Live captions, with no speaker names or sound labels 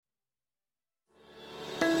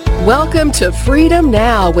Welcome to Freedom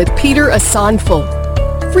Now with Peter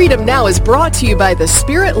Asanful. Freedom Now is brought to you by the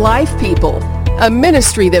Spirit Life People, a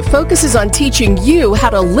ministry that focuses on teaching you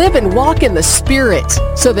how to live and walk in the Spirit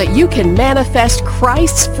so that you can manifest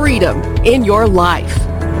Christ's freedom in your life.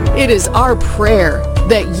 It is our prayer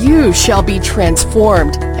that you shall be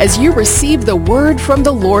transformed as you receive the word from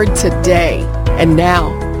the Lord today. And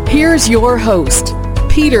now, here's your host,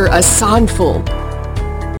 Peter Asanful.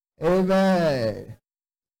 Amen.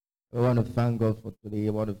 I want to thank God for today.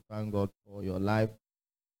 I want to thank God for your life.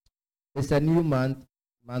 It's a new month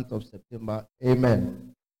of September.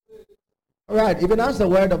 Amen. All right, even as the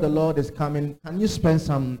word of the Lord is coming, can you spend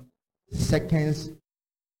some seconds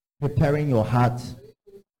preparing your heart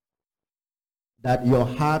that your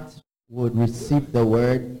heart would receive the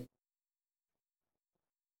word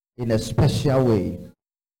in a special way,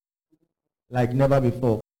 like never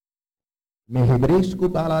before. Come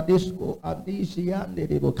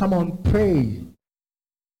on, pray.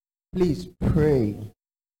 Please pray.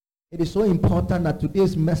 It is so important that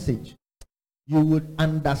today's message, you would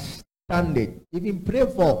understand it. Even pray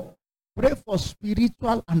for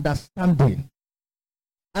spiritual understanding.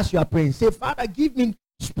 As you are praying, say, Father, give me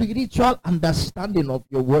spiritual understanding of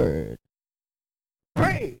your word.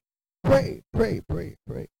 Pray, pray, pray, pray,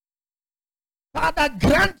 pray. Father,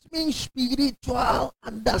 grant me spiritual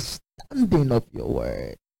understanding of your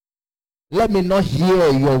word. Let me not hear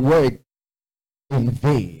your word in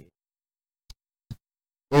vain.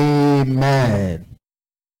 Amen.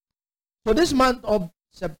 So this month of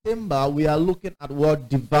September, we are looking at what?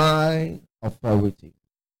 Divine authority.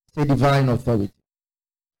 Say divine authority.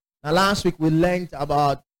 Now last week we learned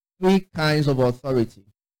about 3 kinds of authority.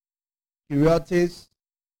 Kurios,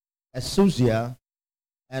 exousia,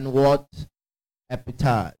 and what?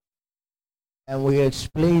 Epitaph. And we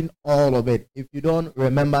explain all of it. If you don't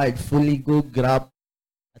remember it fully, go grab.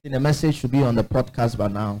 I think the message should be on the podcast by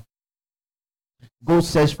now. Go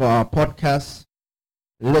search for our podcast,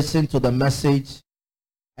 listen to the message,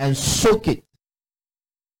 and soak it.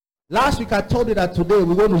 Last week I told you that today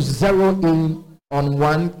we're going to zero in on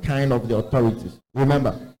one kind of the authorities.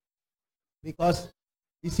 Remember? Because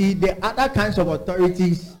you see, the other kinds of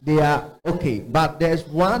authorities, they are okay. But there's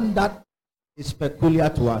one that is peculiar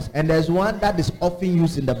to us, and there's one that is often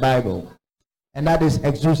used in the Bible, and that is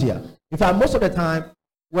exousia. In fact, most of the time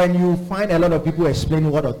when you find a lot of people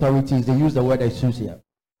explaining what authority is, they use the word exousia,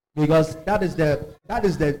 because that is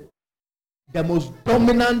the most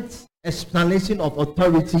dominant explanation of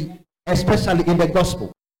authority, especially in the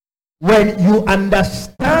gospel. When you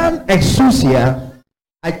understand exousia,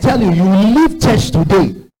 I tell you, you leave church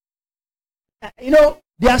today. You know,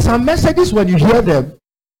 there are some messages when you hear them,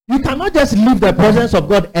 you cannot just leave the presence of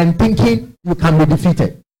God and thinking you can be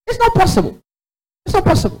defeated. It's not possible. It's not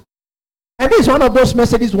possible. And this is one of those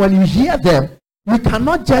messages when you hear them, you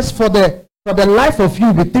cannot just for the life of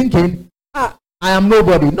you be thinking, I am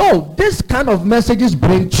nobody. No, this kind of messages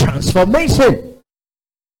bring transformation.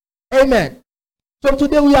 Amen. So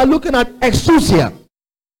today we are looking at exousia.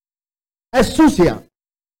 Exousia.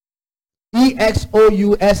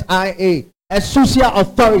 E-X-O-U-S-I-A. Exousia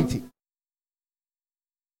authority.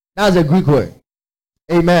 That's a Greek word.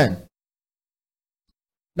 Amen.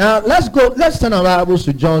 Now let's turn our Bibles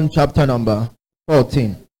to John chapter number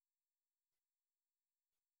 14.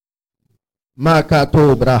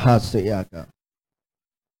 Makato brahaseyaka.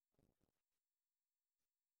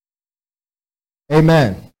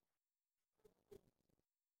 Amen.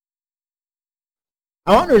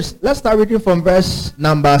 Let's start reading from verse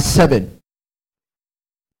number 7.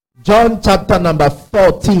 John chapter number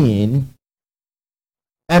 14.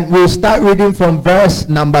 And we'll start reading from verse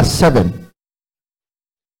number 7.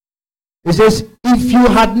 It says, if you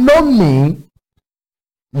had known me,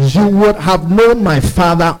 you would have known my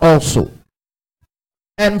Father also.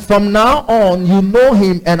 And from now on, you know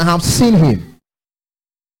him and have seen him.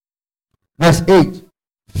 Verse 8.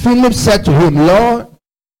 Philip said to him, Lord,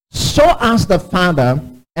 show us the Father,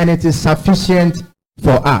 and it is sufficient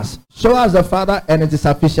for us. Show us the Father, and it is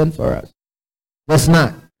sufficient for us. Verse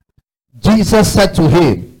 9. Jesus said to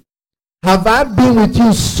him, have I been with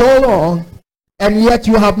you so long, and yet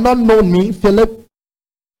you have not known me, Philip?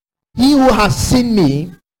 He who has seen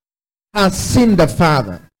me has seen the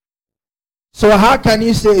Father. So how can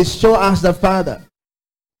you say, show us the Father?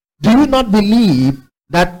 Do you not believe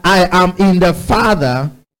that I am in the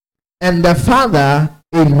Father, and the Father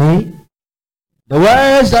in me? The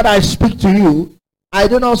words that I speak to you, I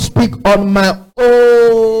do not speak on my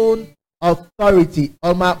own authority,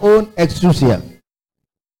 on my own exousia.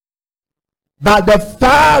 But the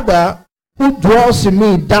Father who dwells in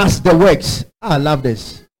me does the works. I love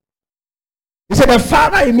this. He said, the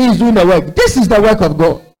Father in me is doing the work. This is the work of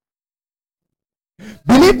God.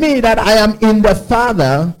 Believe me that I am in the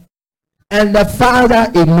Father and the Father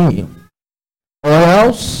in me. Or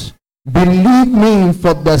else believe me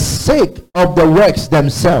for the sake of the works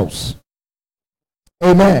themselves.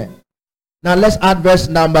 Amen. Now let's add verse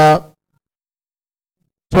number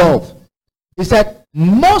 12. He said,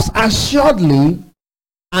 most assuredly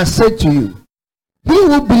I say to you, he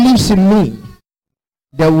who believes in me,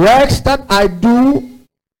 the works that I do,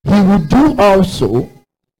 he will do also,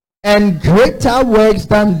 and greater works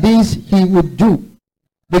than these he will do,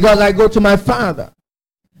 because I go to my Father.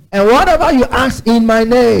 And whatever you ask in my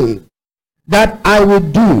name, that I will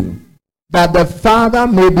do, that the Father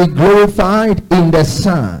may be glorified in the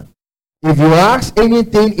Son. If you ask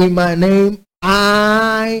anything in my name,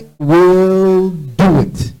 I will do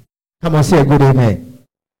it. Come on, say a good amen.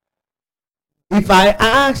 If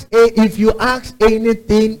you ask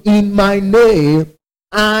anything in my name,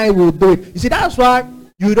 I will do it. You see, that's why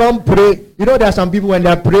you don't pray. You know, there are some people when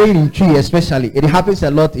they are praying in tree, especially, it happens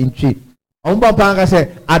a lot in tree. Say,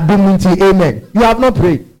 amen. You have not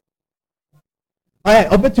prayed. Say,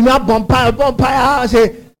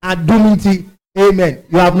 amen.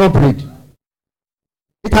 You have not prayed.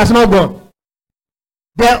 It has not gone.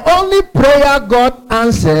 The only prayer God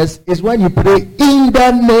answers is when you pray in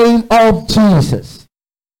the name of Jesus.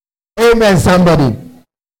 Amen, somebody.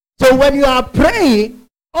 So when you are praying,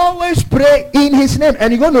 always pray in his name.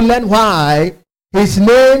 And you're going to learn why his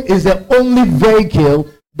name is the only vehicle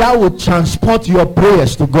that will transport your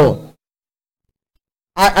prayers to God.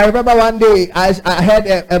 I remember one day I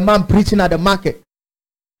heard a man preaching at the market.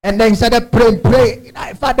 And then he started praying.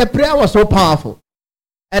 In fact, the prayer was so powerful.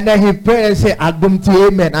 And then he prayed and said, Adumti,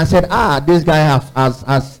 amen. I said, this guy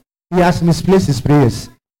he has misplaced his prayers.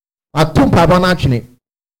 Because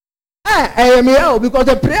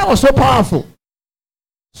the prayer was so powerful.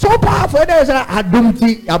 So powerful. And then I said,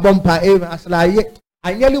 Adumti, Abompa, amen.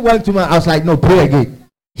 I nearly went to I was like, no, pray again.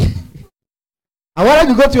 I wanted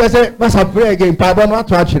to go to you and say, Master, pray again.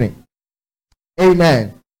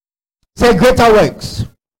 Amen. Say greater works.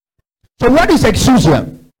 So what is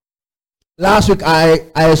exousia? Last week I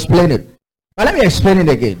explained it. But let me explain it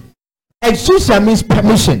again. Exousia means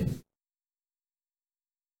permission.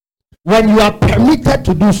 When you are permitted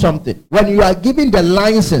to do something. When you are given the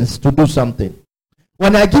license to do something.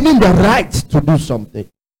 When you are given the right to do something.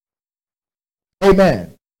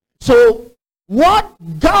 Amen. So what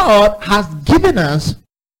God has given us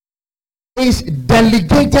is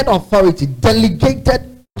delegated authority,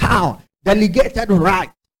 delegated power, delegated right.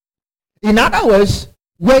 In other words,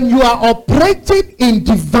 when you are operating in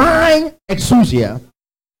divine exousia,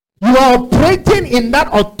 you are operating in that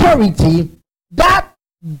authority that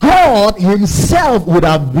God himself would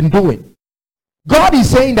have been doing. God is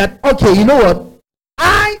saying that, okay, you know what?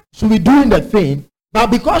 I should be doing the thing,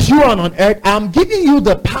 but because you are on earth, I'm giving you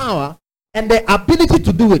the power and the ability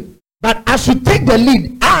to do it. But as you take the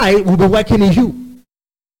lead, I will be working in you.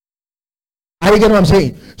 Are you getting what I'm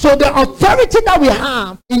saying? So the authority that we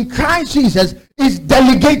have in Christ Jesus is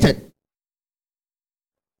delegated.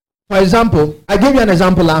 For example, I gave you an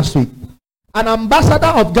example last week. An ambassador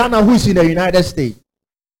of Ghana who is in the United States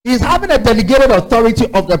is having a delegated authority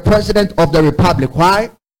of the President of the Republic.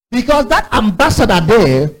 Why? Because that ambassador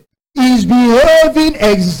there is behaving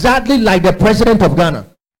exactly like the President of Ghana.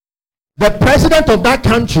 The President of that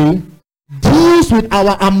country deals with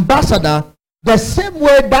our ambassador the same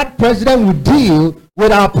way that president would deal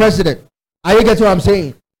with our president. Are you getting what I'm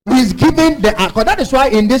saying? He's giving the accord. That is why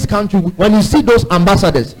in this country, when you see those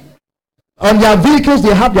ambassadors, on their vehicles,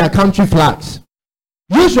 they have their country flags.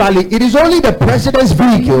 Usually, it is only the president's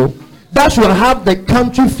vehicle that should have the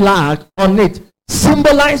country flag on it,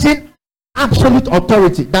 symbolizing absolute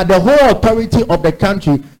authority, that the whole authority of the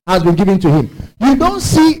country has been given to him. You don't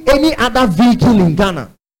see any other vehicle in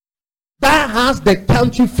Ghana that has the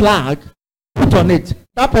country flag put on it.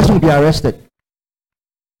 That person will be arrested.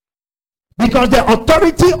 Because the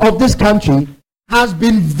authority of this country has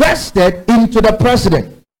been vested into the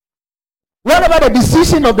president. Whatever the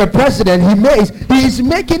decision of the president he makes, he is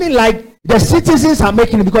making it like the citizens are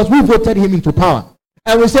making it because we voted him into power.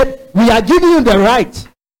 And we said, we are giving you the right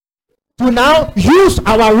to now use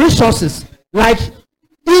our resources like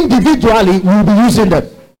individually we will be using them.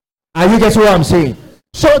 Are you getting what I'm saying?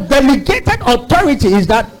 So delegated authority is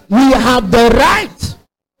that we have the right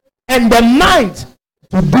and the might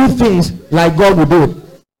to do things like God will do it.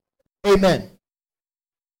 Amen.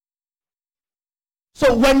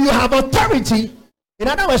 So when you have authority, in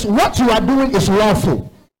other words, what you are doing is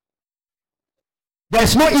lawful.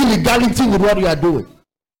 There's no illegality with what you are doing.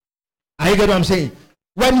 Are you get what I'm saying?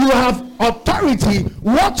 When you have authority,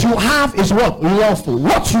 what you have is what? Lawful.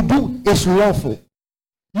 What you do is lawful.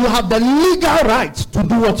 You have the legal right to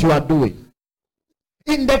do what you are doing.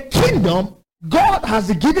 In the kingdom, God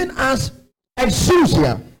has given us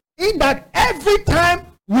exousia, in that every time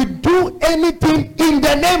we do anything in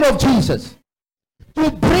the name of Jesus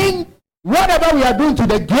to bring whatever we are doing to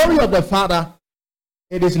the glory of the Father,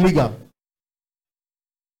 it is legal.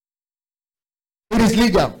 It is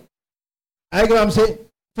legal. I get what I'm saying?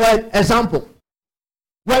 For example,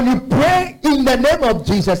 when you pray in the name of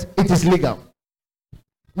Jesus, it is legal.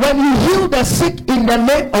 When you heal the sick in the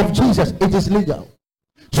name of Jesus, it is legal.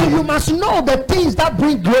 So you must know the things that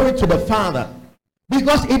bring glory to the Father,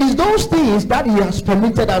 because it is those things that He has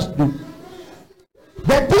permitted us to do.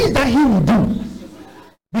 The things that He will do,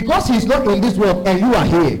 because He's not in this world and you are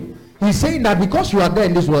here, He's saying that because you are there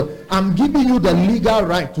in this world, I'm giving you the legal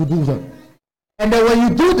right to do them. And then when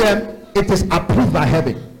you do them, it is approved by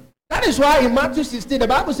heaven. That is why in Matthew 16, the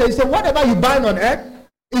Bible says, whatever you bind on earth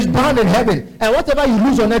is bound in heaven, and whatever you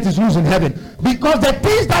lose on earth is loose in heaven. Because the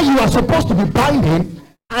things that you are supposed to be binding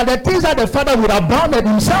are the things that the Father would have bounded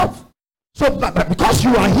Himself. So but because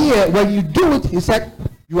you are here, when you do it, He said,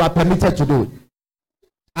 you are permitted to do it.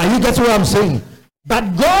 Are you getting what I'm saying?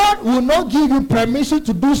 But God will not give you permission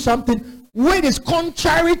to do something which is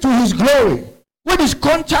contrary to His glory, which is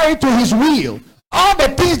contrary to His will. All the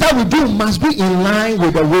things that we do must be in line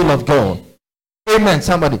with the will of God. Amen,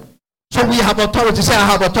 somebody. So we have authority. Say, I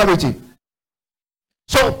have authority.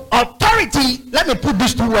 So authority, let me put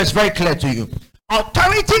these two words very clear to you.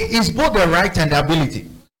 Authority is both the right and the ability.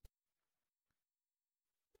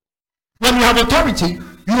 When you have authority,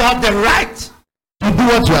 you have the right to do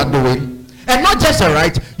what you are doing. And not just the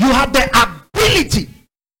right, you have the ability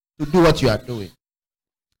to do what you are doing.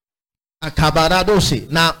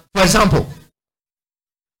 Now, for example,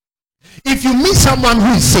 if you meet someone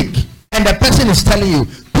who is sick and the person is telling you,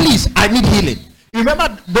 please, I need healing. You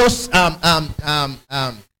remember those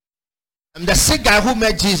the sick guy who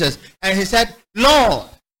met Jesus and he said, Lord,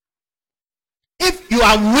 if you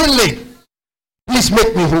are willing, please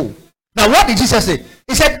make me whole. Now what did Jesus say?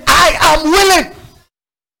 He said, I am willing.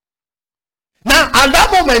 Now at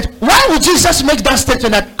that moment, why would Jesus make that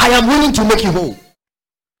statement that I am willing to make you whole?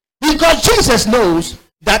 Because Jesus knows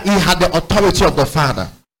that He had the authority of the Father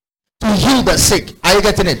to heal the sick. Are you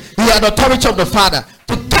getting it? He had authority of the Father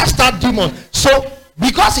to cast out demons. So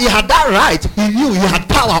because He had that right, He knew He had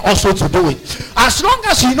power also to do it. As long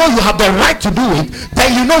as you know you have the right to do it,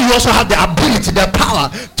 then you know you also have the ability, the power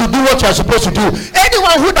to do what you are supposed to do.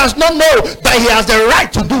 Anyone who does not know that he has the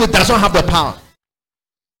right to do it does not have the power.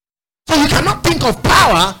 So you cannot think of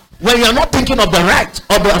power when you are not thinking of the right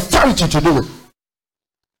or the authority to do it.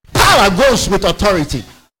 Power goes with authority.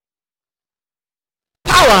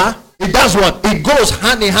 Power, it does what? It goes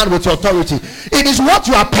hand in hand with your authority. It is what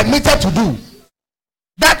you are permitted to do,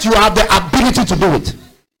 that you have the ability to do it.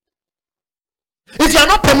 If you are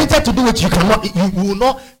not permitted to do it, you cannot,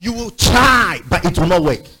 you will try, but it will not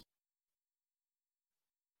work.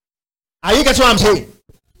 Are you getting what I'm saying?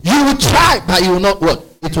 You will try, but it will not work.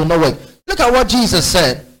 It will not work. Look at what Jesus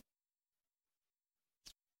said.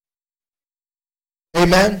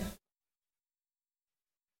 Amen.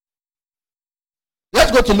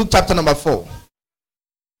 Let's go to Luke chapter number 4.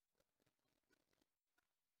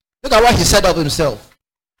 Look at what He said of Himself.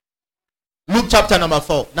 Luke chapter number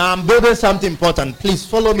 4. Now I'm building something important. Please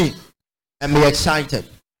follow me and be excited.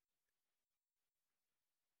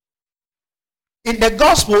 In the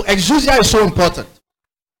gospel, exousia is so important.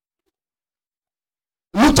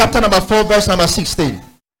 Luke chapter number 4, verse number 16.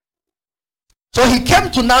 So He came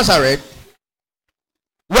to Nazareth,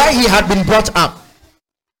 where He had been brought up.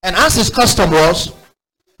 And as His custom was,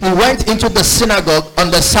 He went into the synagogue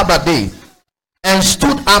on the Sabbath day and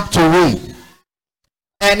stood up to read.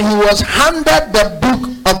 And He was handed the book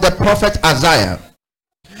of the prophet Isaiah.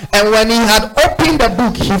 And when He had opened the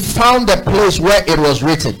book, He found the place where it was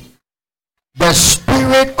written, the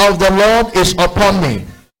Spirit of the Lord is upon me,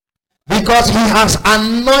 because He has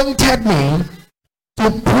anointed me to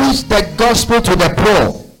preach the gospel to the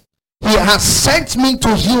poor. He has sent me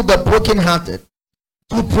to heal the brokenhearted,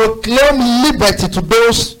 to proclaim liberty to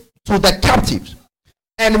those, to the captives,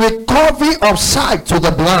 and recovery of sight to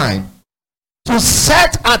the blind, to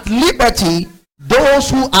set at liberty those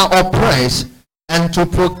who are oppressed, and to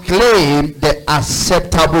proclaim the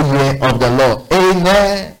acceptable year of the Lord.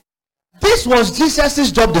 Amen. This was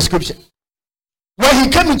Jesus' job description. When He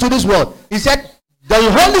came into this world, He said,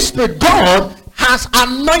 the Holy Spirit, God, has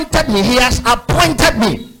anointed me. He has appointed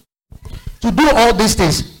me to do all these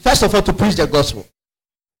things. First of all, to preach the gospel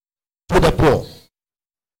to the poor.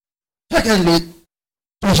 Secondly,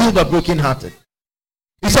 and heal the brokenhearted.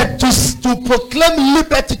 He said to proclaim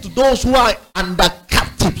liberty to those who are under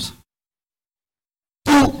captives,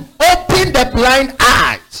 to open the blind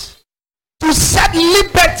eyes, to set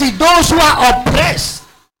liberty those who are oppressed.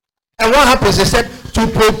 And what happens? He said to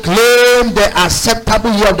proclaim the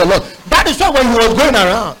acceptable year of the Lord. That is why when he was going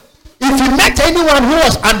around, if he met anyone who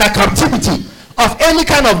was under captivity of any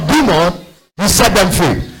kind of demon, he set them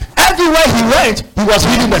free. Everywhere he went, he was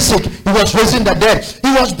healing the sick, he was raising the dead,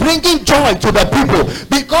 he was bringing joy to the people,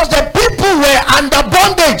 because the people were under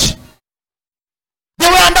bondage. They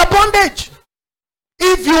were under bondage.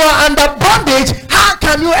 If you are under bondage, how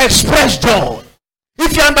can you express joy?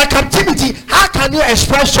 If you're under captivity, how can you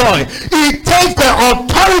express joy? It takes the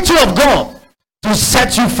authority of God to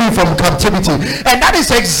set you free from captivity. And that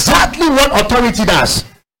is exactly what authority does.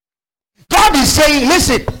 God is saying,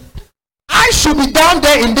 listen, I should be down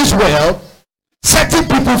there in this world, setting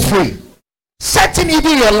people free, setting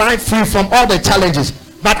even your life free from all the challenges.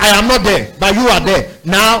 But I am not there, but you are there.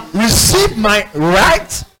 Now receive my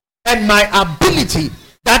right and my ability,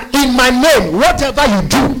 that in my name, whatever you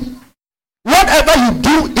do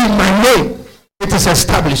in my name, it is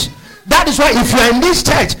established. That is why if you are in this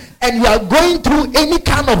church and you are going through any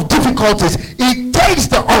kind of difficulties, it takes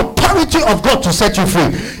the authority of God to set you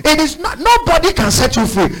free. It is not, nobody can set you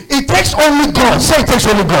free. It takes only God. Say it takes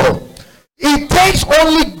only God. It takes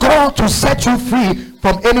only God to set you free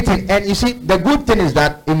from anything. And you see, the good thing is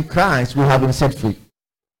that in Christ we have been set free.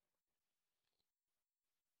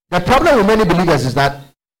 The problem with many believers is that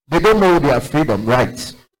they don't know their freedom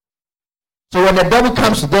rights. So when the devil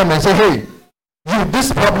comes to them and say, hey, you,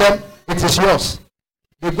 this problem, it is yours,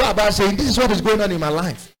 they go about saying, this is what is going on in my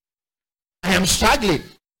life. I am struggling.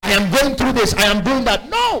 I am going through this. I am doing that.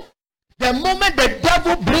 No. The moment the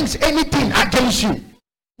devil brings anything against you,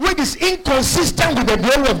 which is inconsistent with the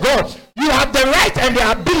glory of God, you have the right and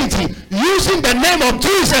the ability, using the name of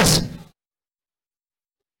Jesus,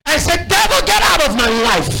 I said, devil, get out of my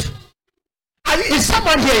life. Is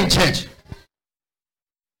someone here in church?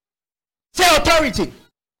 Say authority.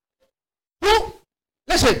 Who?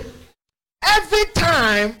 Listen, every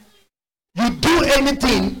time you do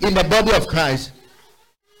anything in the body of Christ,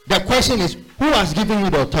 the question is, who has given you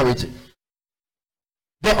the authority?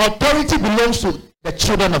 The authority belongs to the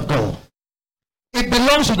children of God. It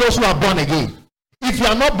belongs to those who are born again. If you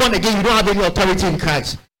are not born again, you don't have any authority in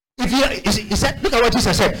Christ. He said, look at what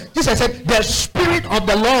Jesus said. Jesus said, the Spirit of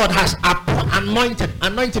the Lord has anointed.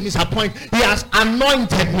 Anointed means appointed. He has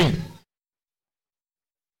anointed me.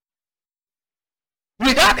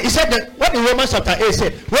 With that, he said that what in Romans chapter 8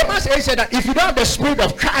 said. Romans 8 said that if you don't have the Spirit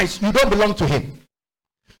of Christ, you don't belong to him.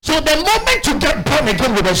 So the moment you get born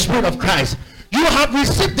again with the Spirit of Christ, you have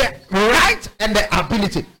received the right and the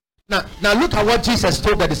ability. Now look at what Jesus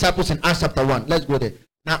told the disciples in Acts chapter 1. Let's go there.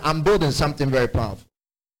 Now I'm building something very powerful.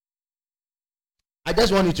 I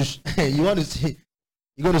just want you to you're going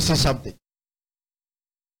to see something.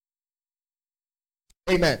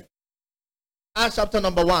 Amen. Acts chapter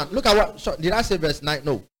number 1. Look at what, sorry, did I say verse 9?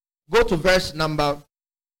 No. Go to verse number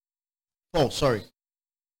 4. Sorry.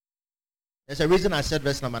 There's a reason I said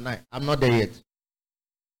verse number 9. I'm not there yet.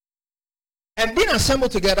 And being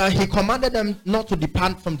assembled together, he commanded them not to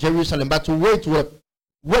depart from Jerusalem, but to wait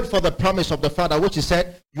for the promise of the Father, which he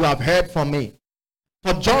said, you have heard from me.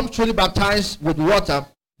 For John truly baptized with water,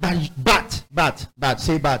 but,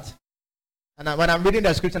 say but. And when I'm reading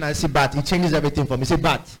the scripture and I see but, it changes everything for me. Say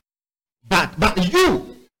but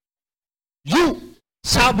you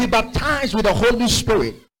shall be baptized with the Holy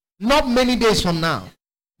Spirit not many days from now.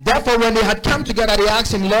 Therefore, when they had come together, they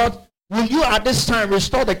asked him, Lord, will you at this time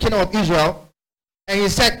restore the kingdom of Israel? And he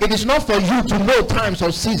said, it is not for you to know times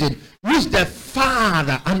or season which the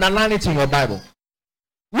Father, underline it in your Bible,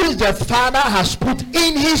 which the Father has put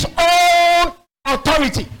in his own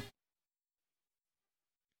authority.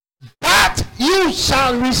 But you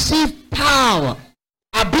shall receive power,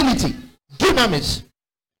 ability, dunamis,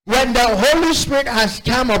 when the Holy Spirit has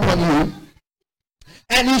come upon you,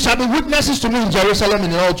 and you shall be witnesses to me in Jerusalem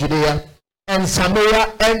and in all Judea and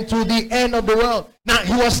Samaria and to the end of the world. Now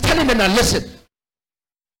he was telling them, now listen,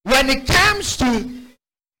 when it comes to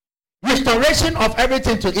restoration of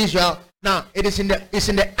everything to Israel, now it's in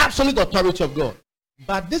the absolute authority of God.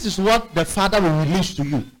 But this is what the Father will release to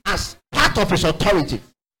you as part of his authority.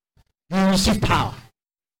 You will receive power,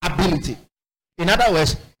 ability. In other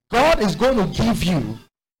words, God is going to give you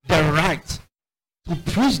the right to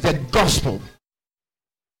preach the gospel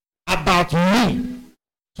about me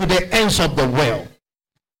to the ends of the world.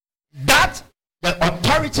 That the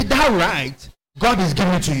authority, that right, God is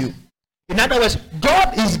giving to you. In other words,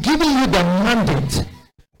 God is giving you the mandate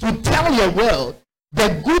to tell your world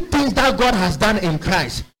the good things that God has done in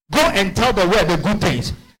Christ. Go and tell the world the good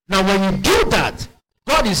things. Now when you do that,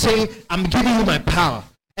 God is saying, I'm giving you my power.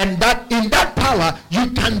 And that in that power, you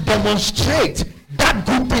can demonstrate that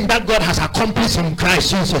good thing that God has accomplished in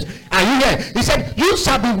Christ Jesus. Are you here? He said, you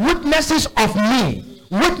shall be witnesses of me.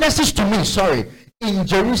 Witnesses to me, sorry. In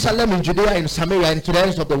Jerusalem, in Judea, in Samaria, and to the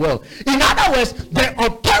ends of the world. In other words, the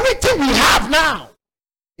authority we have now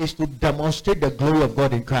is to demonstrate the glory of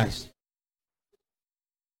God in Christ.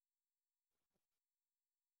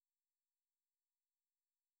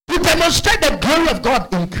 To demonstrate the glory of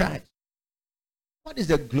God in Christ. What is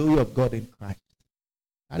the glory of God in Christ?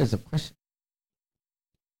 That is the question.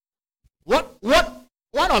 What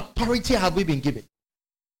authority have we been given?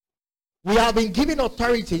 We have been given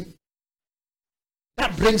authority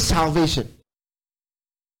that brings salvation.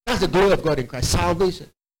 That's the glory of God in Christ. Salvation.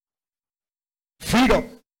 Freedom.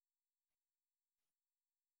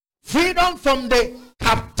 Freedom from the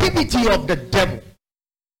captivity of the devil.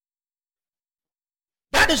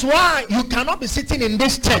 That is why you cannot be sitting in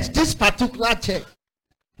this church, this particular church,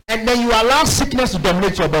 and then you allow sickness to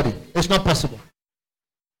dominate your body. It's not possible.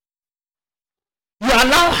 You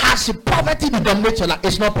allow hardship, poverty to dominate your life.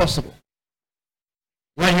 It's not possible.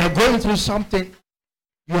 When you're going through something,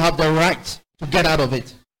 you have the right to get out of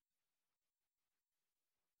it.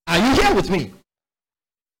 Are you here with me?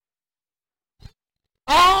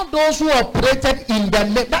 All those who operated in the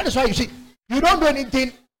name, that is why you see, you don't do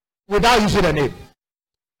anything without using the name.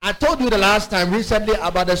 I told you the last time recently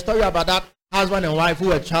about the story about that husband and wife who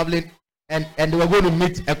were traveling and they were going to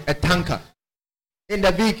meet a tanker in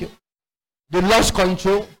the vehicle. They lost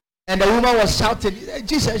control and the woman was shouting,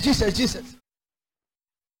 Jesus, Jesus, Jesus.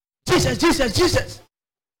 Jesus, Jesus, Jesus.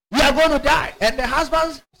 We are going to die. And the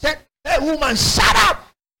husband said, hey woman, shut up.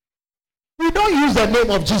 We don't use the name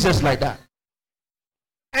of Jesus like that.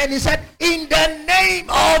 And he said, in the name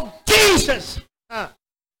of Jesus.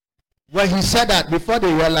 When he said that, before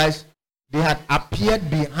they realized they had appeared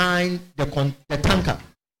behind the tanker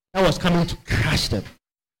that was coming to crash them.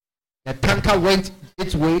 The tanker went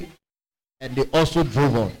its way and they also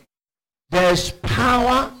drove on. There is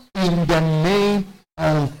power in the name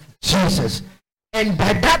of Jesus. And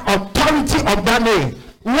by that authority of that name,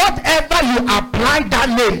 whatever you apply that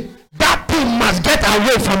name, that thing must get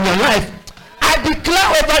away from your life. I declare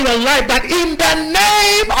over your life that in the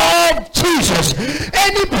name of Jesus,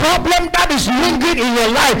 any problem that is lingering in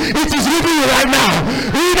your life, it is leaving you right now.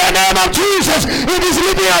 In the name of Jesus, it is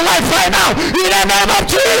leaving your life right now. In the name of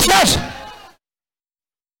Jesus.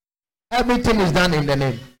 Everything is done in the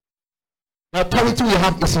name. The authority we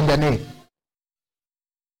have is in the name.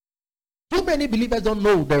 Too many believers don't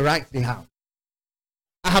know the right they have.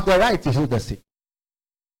 I have the right to heal the sick.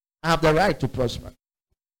 I have the right to prosper.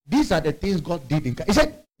 These are the things God did in Christ. He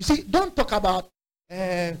said, you see, don't talk about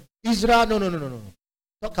Israel. No.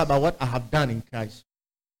 Talk about what I have done in Christ.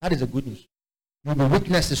 That is the good news. You'll be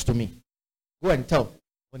witnesses to me. Go and tell.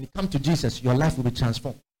 When you come to Jesus, your life will be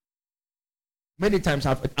transformed. Many times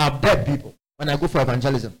I've begged people when I go for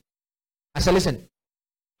evangelism. I say, listen,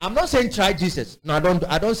 I'm not saying try Jesus. No,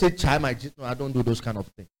 I don't say try my Jesus. No, I don't do those kind of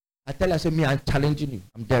things. I tell you, I say, me, I'm challenging you.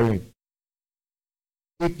 I'm daring you.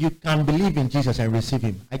 If you can believe in Jesus and receive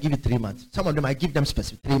him, I give you 3 months. Some of them, I give them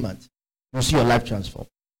specific 3 months. You'll see your life transform.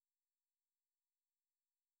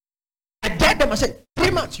 I get them, I say,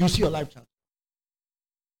 3 months, you see your life transform.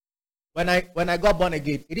 When I got born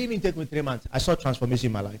again, it didn't even take me 3 months. I saw transformation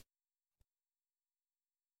in my life.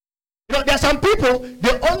 You know, there are some people,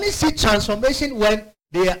 they only see transformation when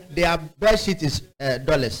their bread sheet is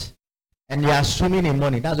dollars. And they are swimming in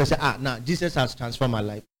money. That's why they say, now Jesus has transformed my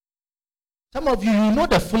life. Some of you, you know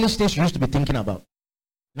the foolish things you used to be thinking about.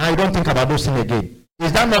 Now you don't think about those things again.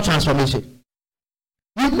 Is that not transformation?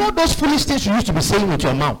 You know those foolish things you used to be saying with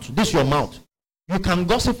your mouth. This is your mouth. You can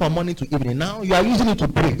gossip from morning to evening. Now you are using it to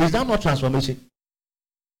pray. Is that not transformation?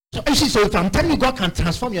 So you see, so if I'm telling you God can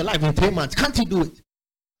transform your life in 3 months, can't he do it?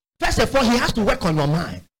 First of all, he has to work on your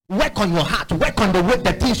mind, work on your heart, work on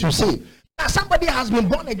the things you say. Now somebody has been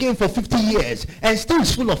born again for 50 years and still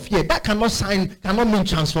is full of fear. That cannot mean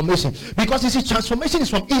transformation. Because you see, transformation is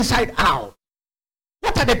from inside out.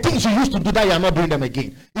 What are the things you used to do that you are not doing them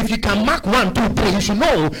again? If you can mark 1, 2, 3, you should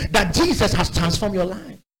know that Jesus has transformed your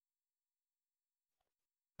life.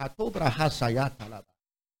 Say,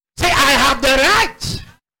 I have the right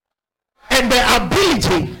and the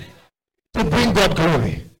ability to bring God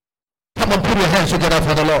glory. Come on, put your hands together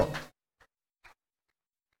for the Lord.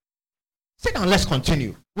 Sit down, let's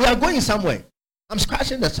continue. We are going somewhere. I'm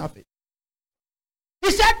scratching the surface. He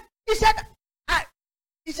said,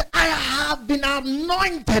 I have been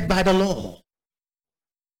anointed by the Lord.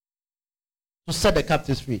 to set the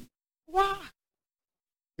captives free. Wow.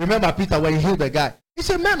 Remember Peter when he healed the guy. He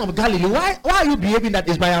said, "Man of Galilee, why are you behaving that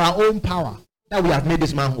is by our own power that we have made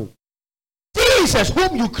this man whole? Jesus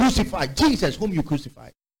whom you crucified. Jesus whom you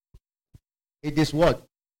crucified. It is what?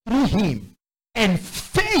 Through him and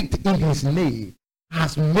faith in his name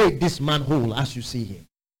has made this man whole as you see him."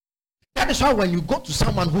 That is why when you go to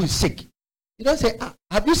someone who is sick, you don't say,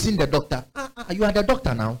 "Have you seen the doctor?" You are the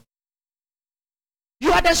doctor now.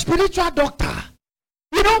 You are the spiritual doctor.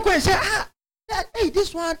 You don't go and say, "Hey,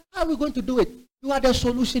 this one, how are we going to do it?" You are the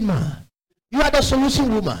solution man. You are the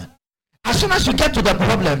solution woman. As soon as you get to the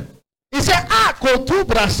problem, he said,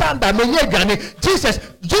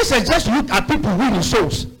 Jesus just looked at people winning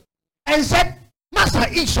souls and said, "Master,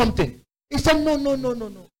 eat something." He said,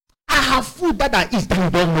 No. I have food that I eat that you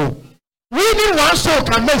don't know. Winning one soul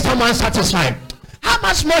can make someone satisfied. How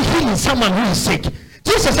much more healing someone who is sick?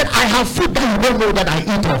 Jesus said, "I have food that you don't know that I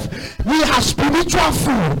eat of." We have spiritual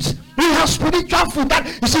food. We have spiritual food that,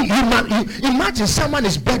 you see, you imagine someone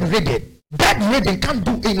is bedridden. Bedridden, can't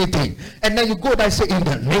do anything. And then you go there and say, "In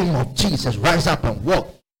the name of Jesus, rise up and walk."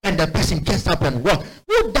 And the person gets up and walk.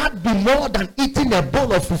 Would that be more than eating a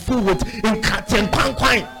bowl of fufu with in and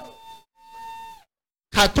quine?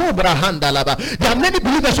 There are many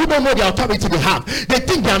believers who don't know the authority they have. They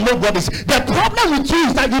think they are nobodies. The problem with you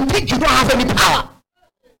is that you think you don't have any power.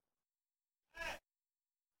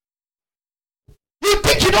 You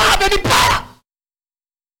think you don't have any power.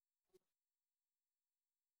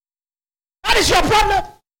 That is your problem.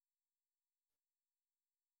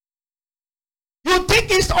 You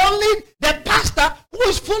think it's only the pastor who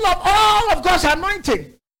is full of all of God's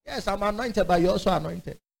anointing. Yes, I'm anointed, but you're also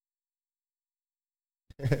anointed.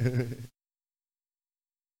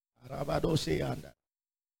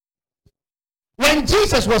 When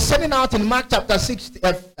Jesus was sending out in Mark chapter 16,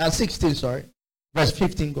 verse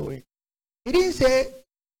 15 going, he didn't say,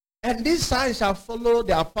 "And these signs shall follow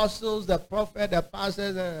the apostles, the prophet, the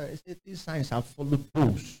pastors." He said, "These signs shall follow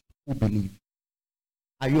those who believe."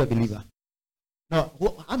 Are you a believer? Now,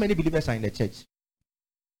 how many believers are in the church?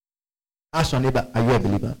 Ask your neighbor, "Are you a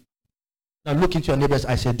believer?" Now look into your neighbors.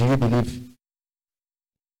 I said, "Do you believe?"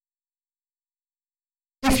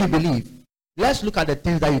 If you believe, let's look at the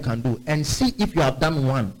things that you can do and see if you have done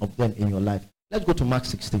one of them in your life. Let's go to Mark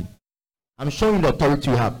 16. I'm showing the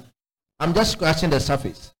authority you have. I'm just scratching the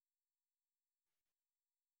surface.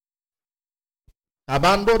 The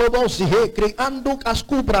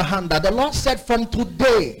Lord said, "From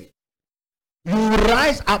today, you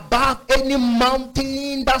rise above any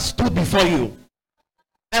mountain that stood before you.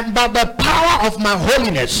 And by the power of my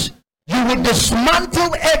holiness, you will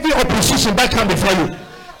dismantle every opposition that comes before you.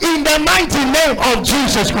 In the mighty name of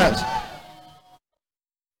Jesus Christ."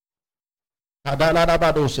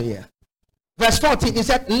 Verse 14, he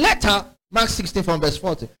said, later, Mark 16 from verse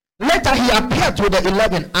 14. Later he appeared to the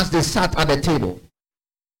 11 as they sat at the table.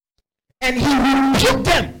 And he rebuked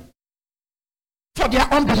them for their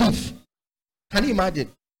unbelief. Can you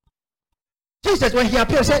imagine? Jesus, when he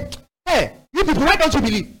appeared, said, "Hey, you people, why don't you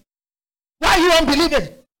believe? Why are you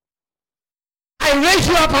unbelieving? I raised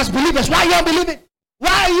you up as believers. Why are you unbelieving?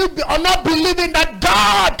 Why are you not believing that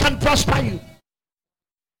God can prosper you?"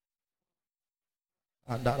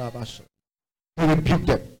 He rebuked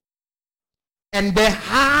them. And the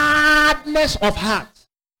hardness of heart,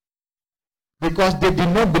 because they did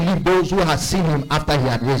not believe those who had seen him after he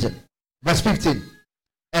had risen. Verse 15.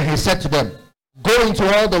 And he said to them, "Go into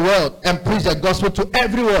all the world and preach the gospel to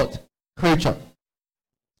every creature."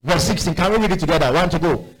 Verse 16. Can we read it together? 1 to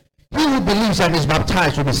go. "He who believes and is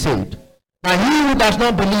baptized will be saved, but he who does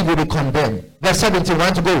not believe will be condemned." Verse 17.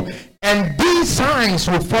 1 to go. "And these signs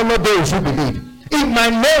will follow those who believe. In my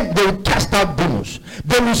name they will cast out demons.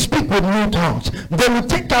 They will speak with new tongues. They will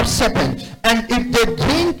take up serpents. And if they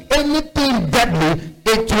drink anything deadly,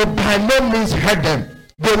 it will by no means hurt them.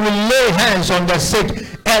 They will lay hands on the sick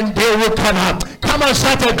and they will come out." Come on,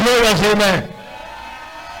 shout a glorious amen.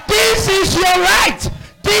 This is your right.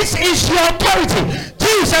 This is your authority.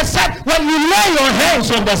 Jesus said, when you lay your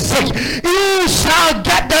hands on the sick, you shall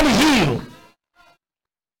get them healed.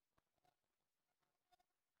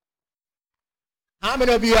 How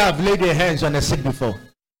many of you have laid your hands on the sick before?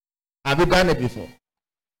 Have you done it before?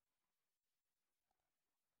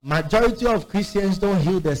 Majority of Christians don't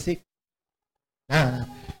heal the sick.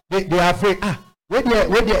 They are afraid. Where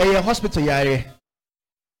the hospital yare?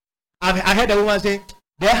 I heard a woman say,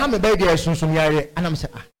 "They have a baby sunsum yare," and I'm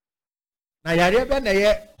saying, "Na yare be na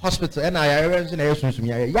ye hospital, and na yare be na ye sunsum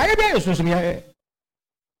yare. Yare be sunsum yare."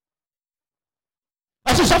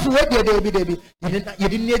 I said, "Suffer where the baby. You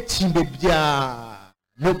didn't need team baby.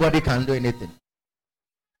 Nobody can do anything."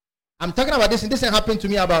 I'm talking about this, and this happened to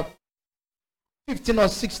me about 15 or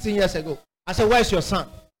 16 years ago. I said, where's your son?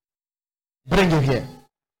 Bring him here.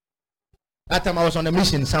 That time I was on a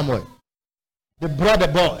mission somewhere. They brought the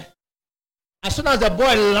boy. As soon as the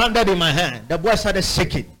boy landed in my hand, the boy started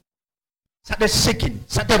shaking.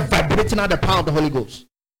 Started vibrating out the power of the Holy Ghost.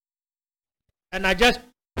 And I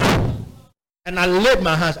laid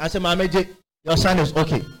my hands. I said, Mama J, your son is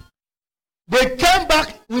okay. They came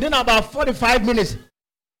back within about 45 minutes.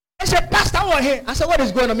 I said, Pastor, what here? I said, what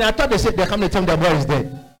is going on? I thought they said they're coming to tell me the boy is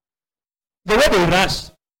dead. The way they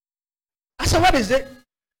rushed. I said, what is it?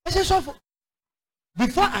 I said, so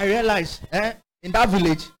before I realized, in that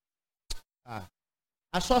village,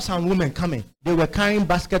 I saw some women coming. They were carrying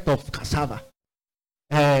basket of cassava,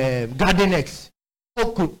 garden eggs,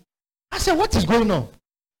 okra. I said, what is going on?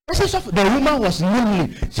 I said, so the woman was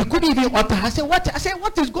kneeling. She couldn't even utter. I said, what? I said,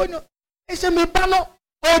 what is going on? He said, me bano,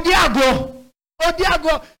 Diago.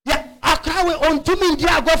 Yeah, I cry on to me,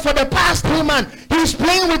 Diago, for the past 3 months. He's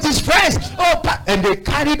playing with his friends. And they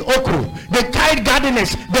carried okra. They carried garden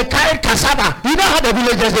eggs. They carried cassava. You know how the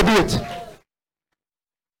villagers they do it.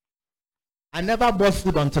 I never bought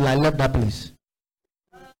food until I left that place.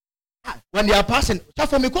 When they are passing, so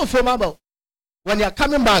for me, go from about. When they are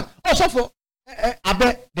coming back, so for I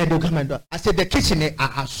bet they do come and do. I said the kitchen I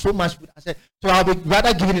have so much food. I said, so I'll be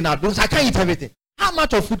rather giving it out because I can't eat everything. How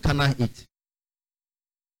much of food can I eat?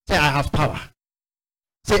 Say I have power.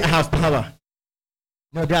 Say I have power.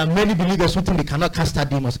 No, there are many believers who think they cannot cast out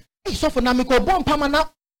demons. Hey, so for now, me go bomb pama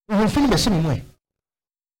now. We will finish the same way.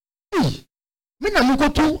 Hey. Me na me go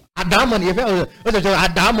to Adamoni.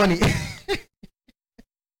 Adamoni.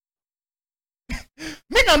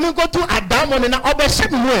 Me na me go to Adamoni na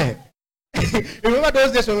obesemi. Remember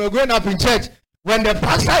those days when we were growing up in church, when the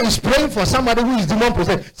pastor is praying for somebody who is demon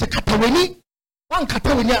possessed, say kataweni, one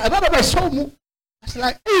kataweni. I remember so mu. It's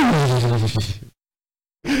like, the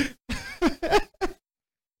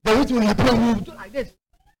way we are praying, we do like this.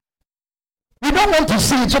 We don't want to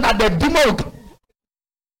see it so that the demon will come.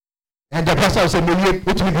 And the pastor will say,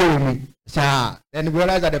 what will go with me? Then we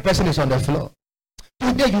realize that the person is on the floor.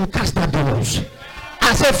 Today you cast out demons.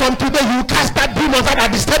 I said, from today you cast out demons that are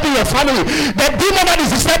disturbing your family. The demon that is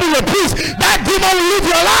disturbing your peace, that demon will live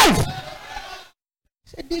your life.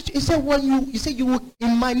 He said, you will,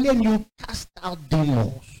 in my name you cast out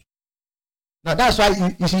demons. Now that's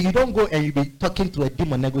why you see, you don't go and you be talking to a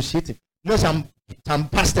demon negotiating. You know, some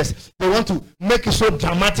pastors, they want to make it so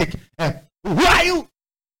dramatic. Who are you?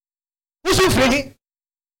 Who's you feeling?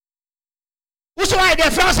 Who's why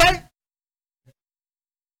they're frozen?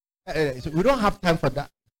 So we don't have time for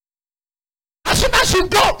that. As soon as you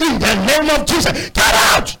go in the name of Jesus, get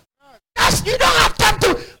out. You don't have time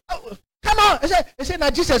to. Come on. I said,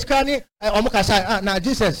 now Jesus can. Now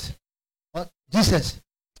Jesus. Jesus.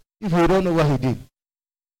 If you don't know what he did,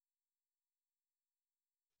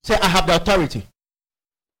 say, I have the authority.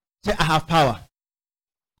 Say, I have power.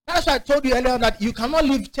 That's why I told you earlier that you cannot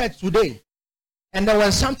leave church today, and then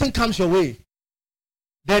when something comes your way,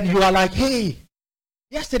 then you are like, hey,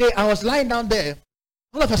 yesterday I was lying down there.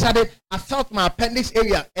 All of a sudden, I felt my appendix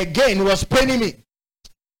area again. It was paining me.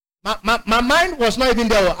 My mind was not even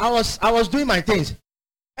there. I was doing my things.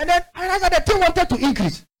 And then I realized that the thing wanted to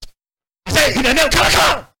increase. I said, in the name, come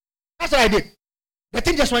on. That's what I did. The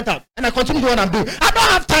thing just went out. And I continued doing what I'm doing. I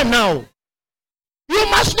don't have time now. You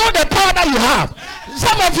must know the power that you have.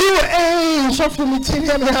 Some of you,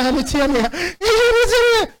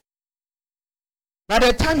 by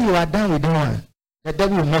the time you are done with the one, the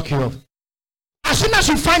devil will knock you off. As soon as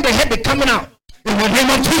you find the head coming out, in the name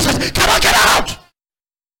of Jesus, come on, get out.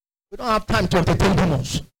 We don't have time to entertain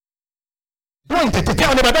demons. Don't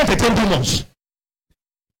entertain demons.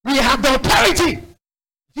 We have the authority.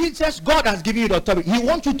 Jesus, God has given you the authority. He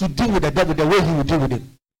wants you to deal with the devil the way he will deal with it.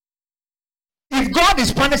 If God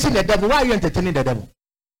is punishing the devil, why are you entertaining the devil?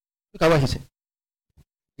 Look at what he said.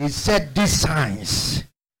 He said these signs.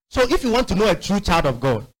 So if you want to know a true child of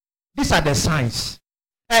God, these are the signs.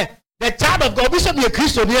 The child of God, we should be a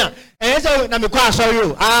Christian here. And he said, I'm sorry.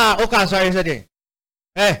 Okay, sorry. He said,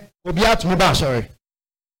 we'll be out to me, sorry.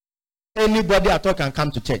 Anybody at all can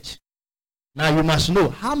come to church. Now you must know,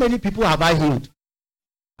 how many people have I healed?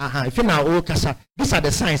 If you know, these are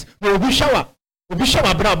the signs. We'll be shower.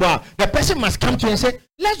 The person must come to you and say,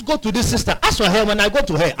 let's go to this sister. Ask for her. When I go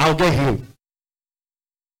to her, I'll get healed.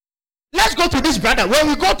 Let's go to this brother. When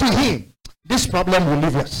we go to him, this problem will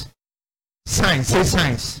leave us. Signs, say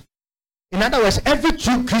signs. In other words, every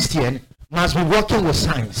true Christian must be working with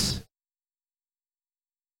signs.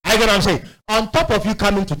 I get what I'm saying. On top of you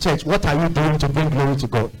coming to church, what are you doing to bring glory to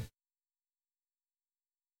God?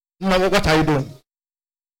 No, what are you doing?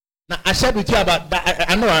 Now, I shared with you about that.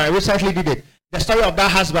 I know I recently did it. The story of that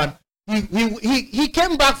husband. He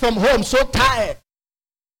came back from home so tired.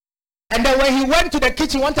 And then when he went to the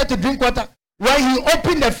kitchen, wanted to drink water. When he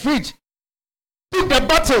opened the fridge, took the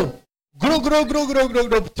bottle, threw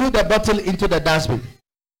the bottle into the dustbin.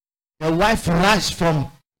 The wife rushed from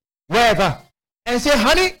wherever and said,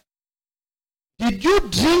 honey, did you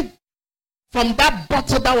drink from that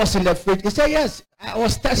bottle that was in the fridge? He said, yes, I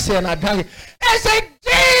was thirsty and I drank it. He said,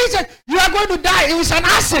 Jesus, you are going to die. It was an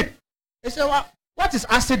acid. He said, what is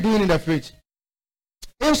acid doing in the fridge?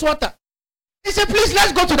 It was water. He said, please,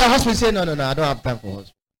 let's go to the hospital. He said, no, I don't have time for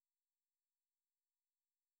hospital.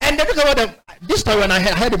 And then look about this story when I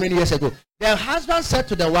heard it many years ago. The husband said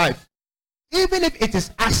to the wife, even if it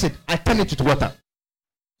is acid, I turn it to water.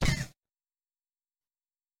 He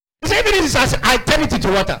said, even if it is acid, I turn it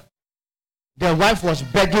into water. The wife was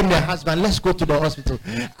begging the husband, let's go to the hospital.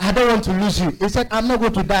 I don't want to lose you. He said, I'm not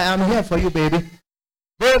going to die. I'm here for you, baby.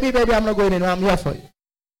 Baby, I'm not going anywhere. I'm here for you.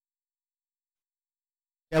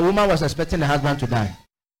 The woman was expecting the husband to die.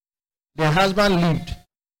 The husband lived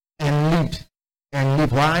and lived and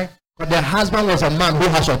lived. Why? Because the husband was a man who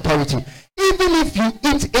has authority. Even if you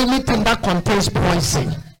eat anything that contains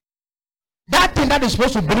poison, that thing that is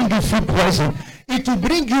supposed to bring you food poison, it will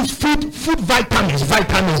bring you food vitamins.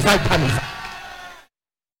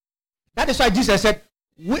 That is why Jesus said,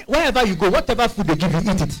 wherever you go, whatever food they give you,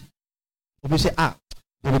 eat it. If you say,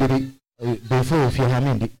 before if you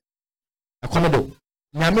have me, I come do.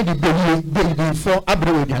 Nyame di belly for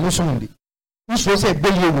abro di anu so ndi. Nso say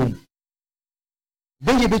belly wo.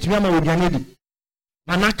 Belly betumi ama wo diane di.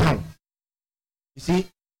 Manaka. You see,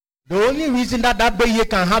 the only reason that belly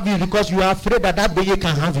can have you is because you are afraid that belly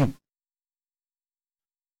can have you.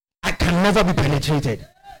 I can never be penetrated.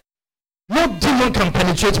 No demon can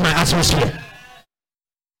penetrate my atmosphere.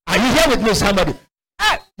 Are you here with me, somebody?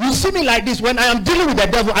 You see me like this, when I am dealing with the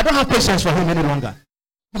devil, I don't have patience for him any longer.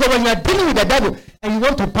 Because when you are dealing with the devil and you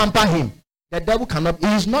want to pamper him, the devil cannot. He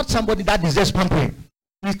is not somebody that deserves pampering.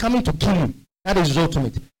 He is coming to kill you. That is his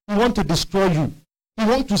ultimate. He wants to destroy you. He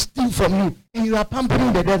wants to steal from you. And you are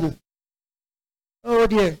pampering the devil. Oh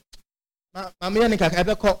dear.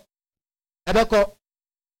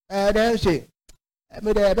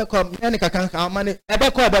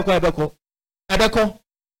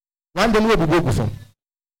 One day we will go from.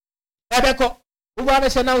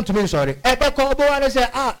 Ubane say now to me sorry. Ebeko, Ubane say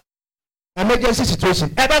emergency situation.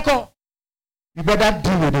 Ebeko, you better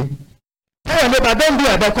deal with it. Tell your neighbor, don't do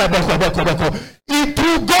Ebeko. It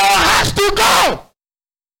will go, has to go.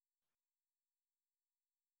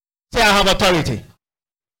 Say I have authority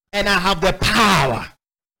and I have the power.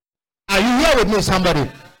 Are you here with me,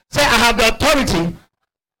 somebody? Say I have the authority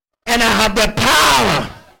and I have the power.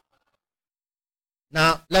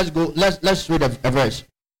 Now let's go. Let's read a verse.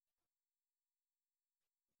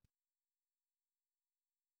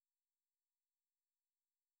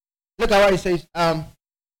 Look at what it says. I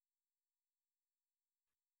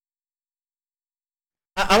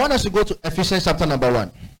want us to go to Ephesians chapter number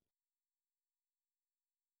 1.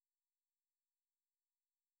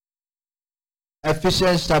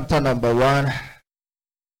 Ephesians chapter number 1.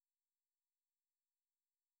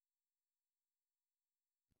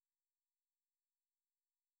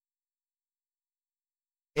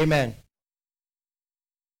 Amen.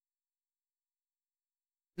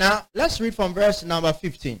 Now, let's read from verse number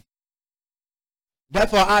 15.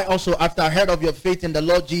 Therefore, I also, after I heard of your faith in the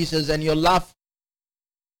Lord Jesus and your love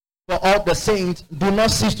for all the saints, do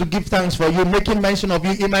not cease to give thanks for you, making mention of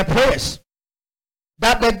you in my prayers,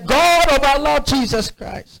 that the God of our Lord Jesus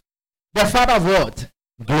Christ, the Father of what?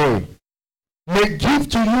 Glory, may give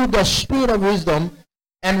to you the spirit of wisdom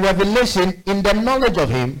and revelation in the knowledge of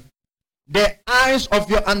him, the eyes of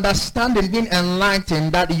your understanding being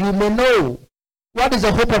enlightened, that you may know what is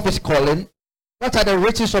the hope of his calling, what are the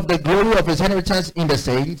riches of the glory of his inheritance in the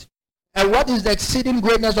saints, and what is the exceeding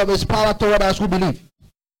greatness of his power toward us who believe.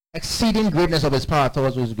 Exceeding greatness of his power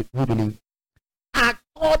towards us who believe.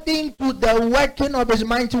 According to the working of his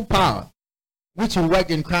mighty power, which he worked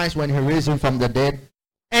in Christ when he raised him from the dead,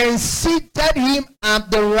 and seated him at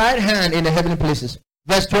the right hand in the heavenly places.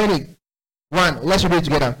 Verse 21. Let's read it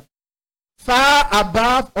together. Far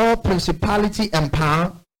above all principality and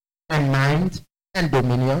power and might and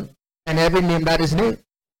dominion and every name that is named,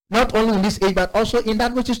 not only in this age but also in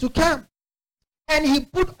that which is to come. And he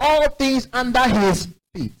put all things under his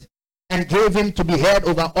feet and gave him to be head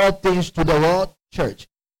over all things to the Lord church,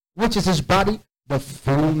 which is his body, the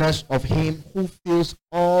fullness of him who fills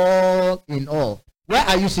all in all. Where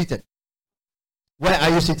are you seated? Where are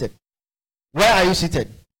you seated? Where are you seated?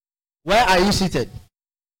 Where are you seated?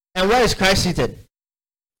 And where is Christ seated?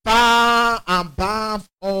 far above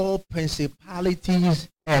all principalities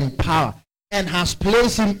and power, and has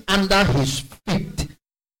placed him under his feet.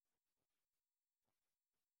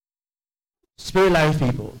 Spirit life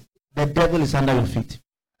people, the devil is under your feet.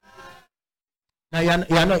 Now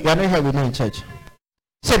you're not here with me in church.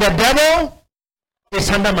 Say, the devil is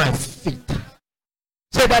under my feet.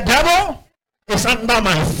 Say, the devil is under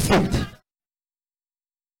my feet.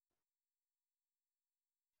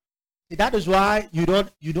 See, that is why you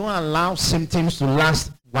don't allow symptoms to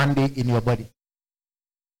last one day in your body.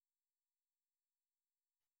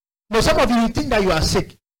 No, some of you think that you are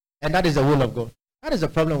sick, and that is the will of God. That is the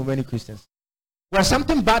problem with many Christians. When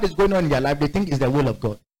something bad is going on in their life, they think it's the will of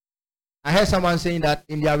God. I heard someone saying that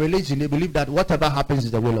in their religion, they believe that whatever happens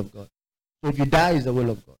is the will of God. So if you die, it's the will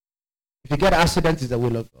of God. If you get an accident, it's the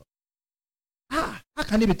will of God. How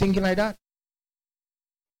can they be thinking like that?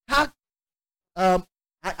 I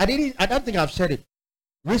don't think I've said it.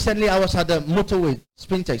 Recently, I was at the motorway,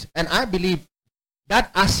 Spintex, and I believe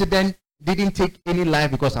that accident didn't take any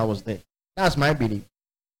life because I was there. That's my belief.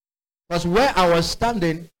 Because where I was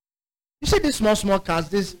standing, you see these small cars,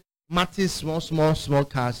 these Mattis small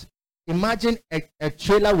cars. Imagine a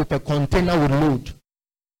trailer with a container with load,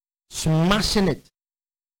 smashing it.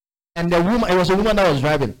 And the woman, it was a woman that was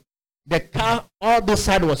driving. The car, all this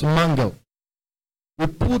side was mangled. We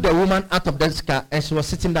pulled the woman out of this car and she was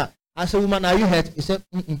sitting there. I said, woman, are you hurt? He said,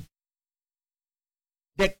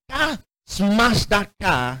 The car smashed that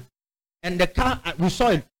car, and the car, we saw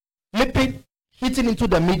it flipping, hitting into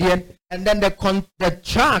the median, and then the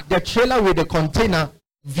trailer with the container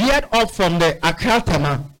veered off from the Accra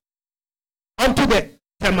Tema onto the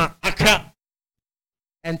Tema Accra.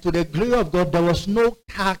 And to the glory of God, there was no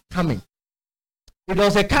car coming. If there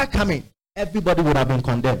was a car coming, everybody would have been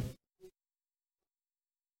condemned.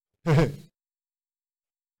 That's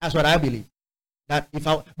what I believe.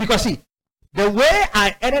 Because see, the way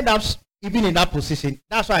I ended up even in that position,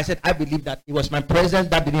 that's why I said I believe that it was my presence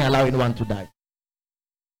that didn't allow anyone to die.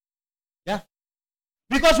 Yeah.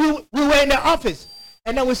 Because we were in the office,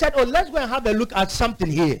 and then we said, oh, let's go and have a look at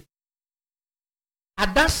something here.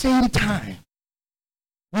 At that same time,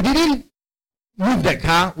 we didn't move the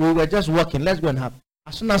car, we were just walking. Let's go and have.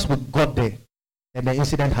 As soon as we got there, then the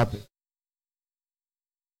incident happened.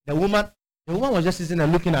 The woman was just sitting there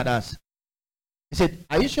looking at us. He said,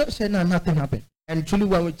 are you sure? She said, no, nothing happened. And truly,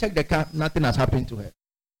 when we checked the car, nothing has happened to her.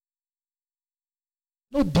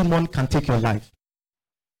 No demon can take your life.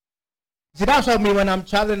 See, that's what me when I'm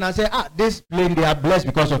traveling, I say, this plane, they are blessed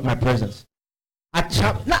because of my presence. I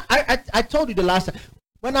told you the last time.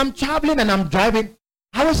 When I'm traveling and I'm driving,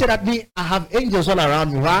 I always say that I have angels all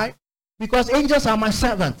around me. Why? Because angels are my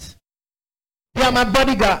servants. They are my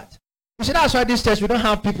bodyguard. You see, that's why this church, we don't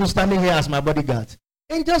have people standing here as my bodyguards.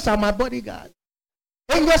 Angels are my bodyguard.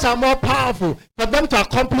 Angels are more powerful for them to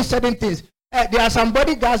accomplish certain things. There are some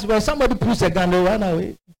bodyguards where somebody pulls a gun, they run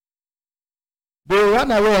away. They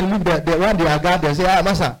run away and leave the one they are guard. They say,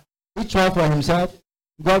 Master, each one for himself,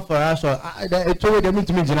 God for us. Or I told them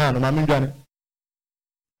to me, I know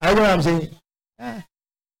what I'm saying.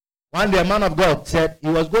 One day, a man of God said he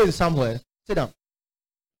was going somewhere. Sit down.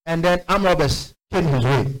 And then armed robbers came his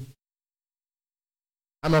way.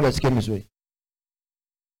 Armed robbers came his way.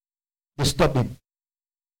 They stopped him.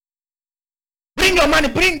 Bring your money,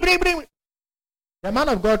 bring. The man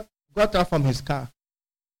of God got out from his car.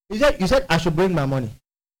 He said, I should bring my money.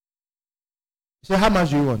 He said, how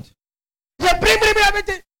much do you want? He said, bring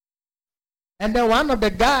everything. And then one of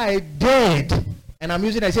the guys dead. And I'm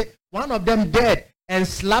using it. I said, one of them dead and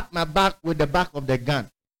slapped my back with the back of the gun. Do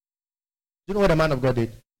you know what the man of God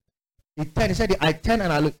did? He turned. He said, I turned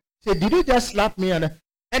and I looked. He said, did you just slap me? And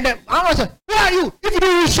then I said, who are you? If you do,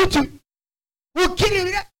 we'll shoot you. We'll kill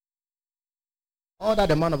you. All that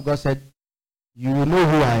the man of God said, you will know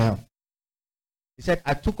who I am. He said,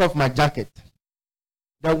 I took off my jacket.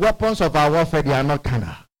 The weapons of our warfare, they are not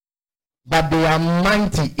carnal, but they are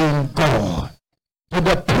mighty in God to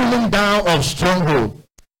the pulling down of stronghold.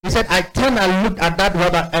 He said, I turned and looked at that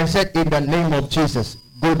robber and said, in the name of Jesus,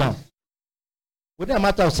 go down. Within a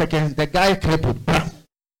matter of seconds, the guy crippled.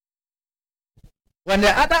 When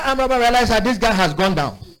the other armed robber realized that this guy has gone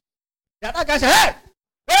down, the other guy said,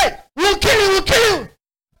 hey, we'll kill you.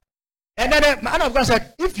 And then the man of God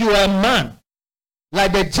said, if you are a man,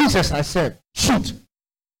 like the Jesus I said, shoot.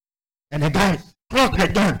 And the guy clocked the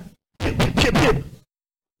gun.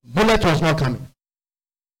 Bullet was not coming.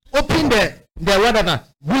 Open the whatever,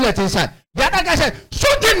 bullet inside. The other guy said,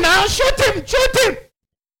 shoot him now, shoot him.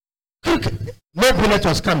 No bullet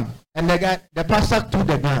was coming. And the pastor took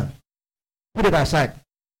the gun, put it aside.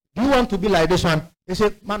 Do you want to be like this one? He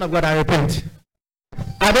said, man of God, I repent.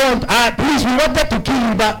 Please, we wanted to kill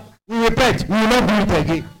you, but we repent. We will not do it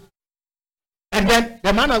again. And then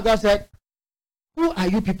the man of God said, who are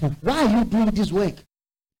you people? Why are you doing this work?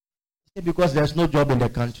 He said, because there's no job in the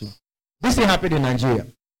country. This thing happened in Nigeria.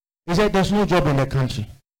 He said, there's no job in the country.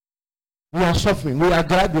 We are suffering. We are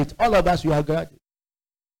graduates. All of us, we are graduates.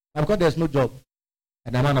 Because there's no job.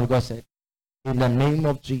 And the man of God said, in the name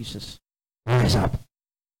of Jesus, rise up.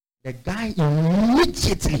 The guy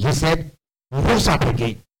immediately, he said, rose up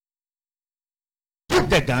again. Took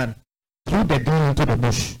the gun, threw the gun into the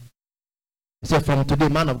bush. He said, from today,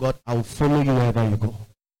 man of God, I will follow you wherever you go.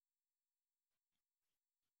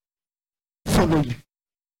 Follow you.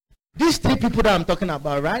 These three people that I'm talking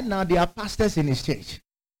about right now, they are pastors in his church.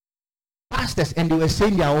 Pastors, and they were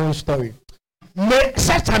saying their own story. May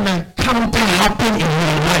such an encounter happen in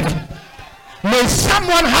your life. May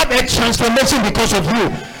someone have a transformation because of you.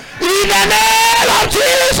 In the name of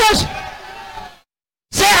Jesus.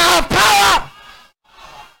 Say, I have power.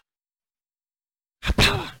 I have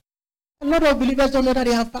power. A lot of believers don't know that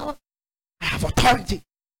they have power. I have authority.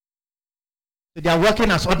 So they are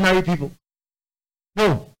working as ordinary people.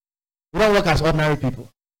 No, we don't work as ordinary people.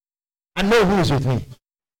 I know who is with me.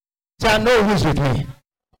 Say, I know who is with me.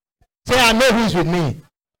 Say, I know who is with me.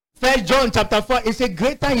 1 John chapter 4, it says,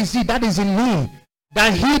 greater is he that is in me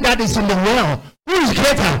than he that is in the world. Who is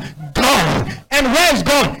greater? God. And where is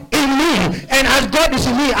God? In me. And as God is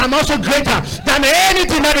in me, I'm also greater than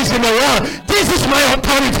anything that is in the world. This is my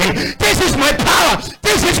authority. This is my power.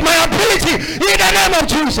 This is my ability. In the name of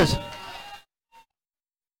Jesus.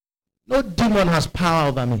 No demon has power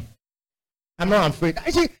over me. I'm not afraid. I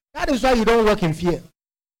see, that is why you don't work in fear.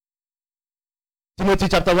 Timothy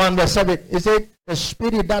chapter 1 verse 7, it said, the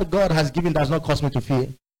spirit that God has given does not cause me to fear,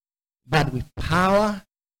 but with power,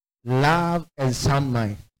 love, and sound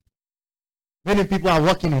mind. Many people are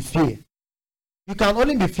walking in fear. You can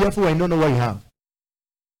only be fearful when you don't know what you have.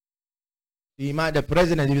 The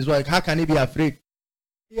president in his work, how can he be afraid?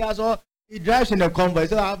 He drives in a convoy.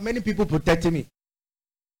 So I have many people protecting me.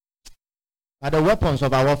 But the weapons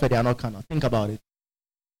of our warfare, they are not carnal. Think about it.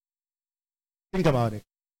 Think about it.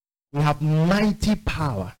 We have mighty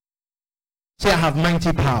power. Say, I have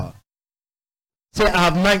mighty power. Say, I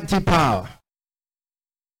have mighty power.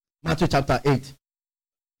 Matthew chapter 8.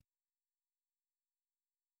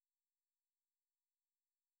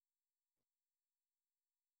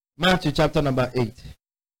 Matthew chapter number 8.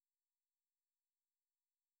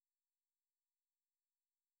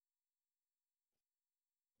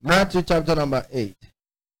 Matthew chapter number 8.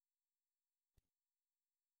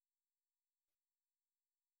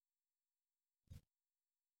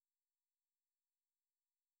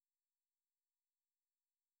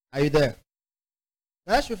 Are you there?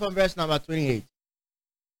 Let's read from verse number 28.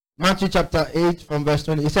 Matthew chapter 8 from verse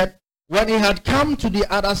 20. He said, when he had come to the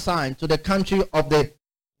other side, to the country of the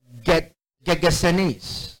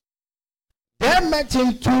Gergesenes, there met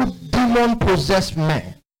him two demon-possessed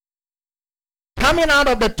men coming out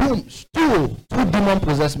of the tombs. Two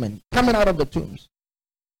demon-possessed men coming out of the tombs,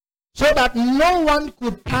 so that no one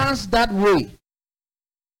could pass that way.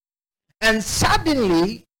 And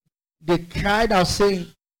suddenly they cried out, saying,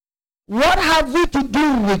 what have we to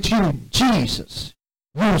do with you, Jesus,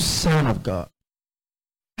 you Son of God?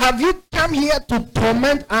 Have you come here to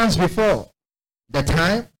torment us before the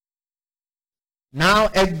time? Now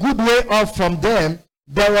a good way off from them,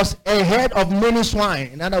 there was a herd of many swine,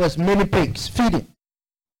 in other words, many pigs, feeding.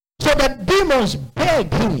 So the demons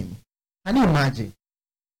begged him. Can you imagine?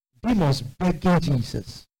 Demons begging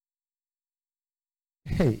Jesus.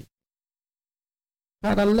 Hey,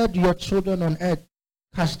 Father, let your children on earth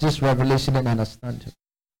catch this revelation and understand it.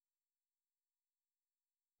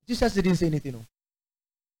 Jesus didn't say anything. No.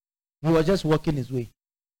 He was just walking his way.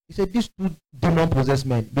 He said, these two demon-possessed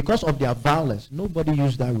men, because of their violence, nobody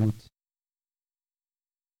used that route.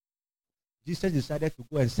 Jesus decided to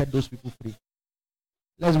go and set those people free.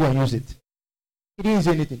 Let's go and use it. He didn't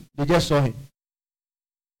say anything. They just saw him.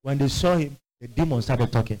 When they saw him, the demons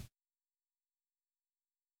started talking.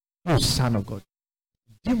 Oh, Son of God.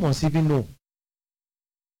 Demons even know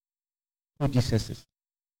who Jesus is.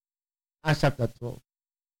 Acts chapter 12.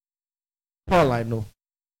 Paul, I know.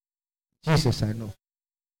 Jesus, I know.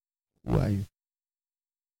 Who are you?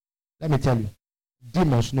 Let me tell you.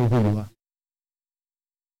 Demons know who you are.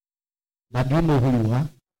 Now, do you know who you are?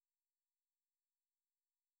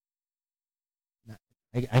 Now,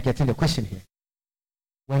 I get in the question here.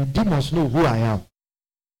 When demons know who I am,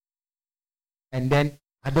 and then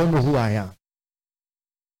I don't know who I am,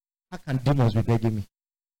 how can demons be begging me?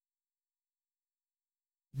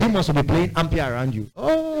 Demons will be playing ampere around you.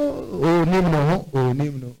 Oh, name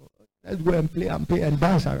no. Let's go and play and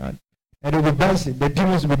dance around. And they'll be dancing. The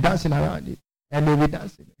demons will be dancing around it. And they'll be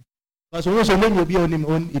dancing. Because also when you'll be on him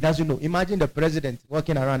own, he doesn't know. Imagine the president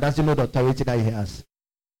walking around, doesn't know the authority that he has.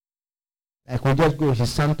 Like we just go,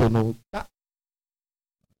 his son to know.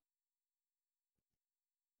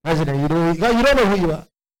 President, you don't know who you are.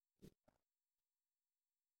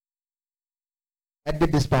 I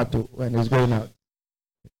did this part too when it's going out.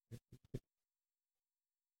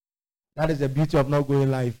 That is the beauty of not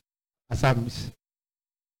going live as armies.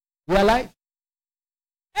 We are live.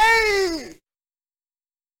 Hey!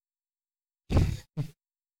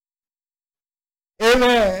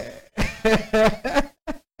 Amen.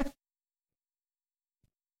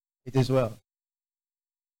 It is well.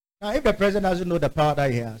 Now, if the president doesn't know the power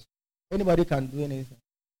that he has, anybody can do anything.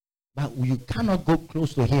 But you cannot go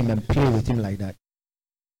close to him and play with him like that.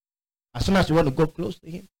 As soon as you want to go close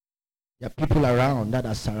to him, there are people around that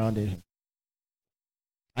are surrounding him.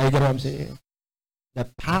 Are you get what I'm saying? The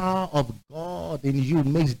power of God in you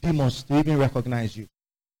makes demons to even recognize you.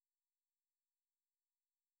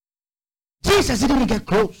 Jesus didn't get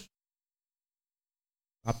close.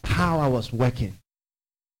 A power was working.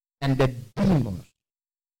 And the demons,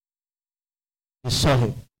 they saw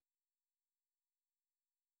him.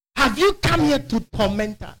 Have you come here to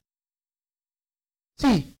torment us?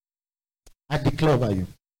 See, I declare over you.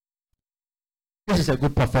 This is a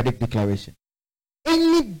good prophetic declaration.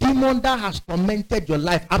 Any demon that has tormented your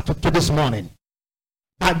life up to this morning,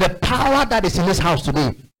 by the power that is in this house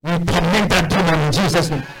today, we torment that demon in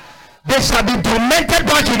Jesus' name. They shall be tormented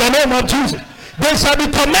back in the name of Jesus. They shall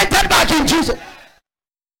be tormented back in Jesus.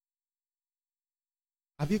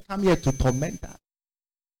 Have you come here to torment us?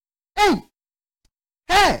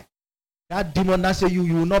 Hey, that demon that say you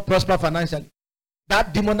will not prosper financially.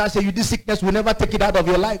 That demon that say you this sickness will never take it out of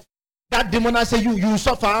your life. That demon that say you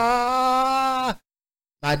suffer.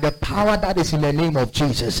 By the power that is in the name of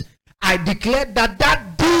Jesus, I declare that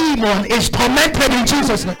that demon is tormented in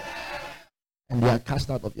Jesus' name. And they are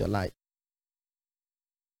cast out of your life.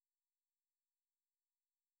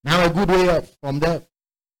 Now a good way up from there.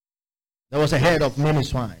 There was a herd of many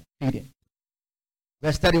swine feeding.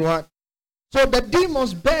 Verse 31. So the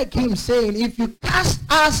demons begged him, saying, if you cast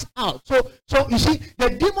us out. So you see, the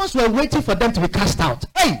demons were waiting for them to be cast out.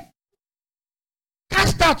 Hey!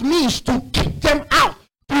 Cast out means to kick them out,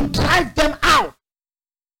 to drive them out.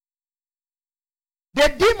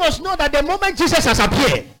 The demons know that the moment Jesus has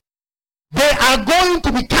appeared, they are going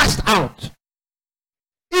to be cast out.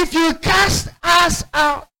 If you cast us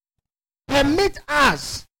out, permit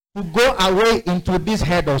us to go away into this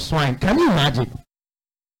herd of swine. Can you imagine?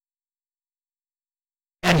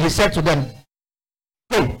 And he said to them,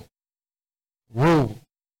 go. Whoa.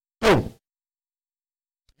 Go.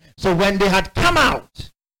 So when they had come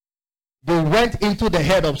out, they went into the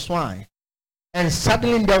herd of swine. And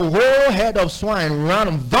suddenly the whole herd of swine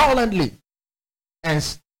ran violently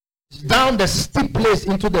and down the steep place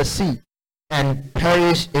into the sea and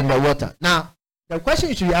perished in the water. Now, the question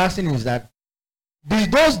you should be asking is that,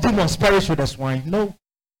 did those demons perish with the swine? No.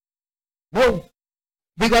 No.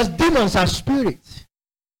 Because demons are spirits.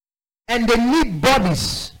 And they need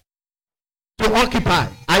bodies to occupy.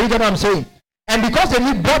 Are you get what I'm saying? And because they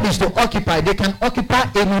need bodies to occupy, they can occupy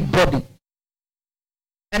any body.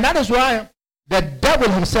 And that is why the devil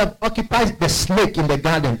himself occupies the snake in the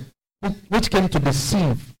garden, which came to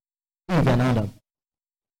deceive Eve and Adam.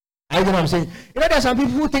 Are you get what I'm saying? You know, there are some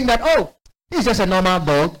people who think that, oh, he's just a normal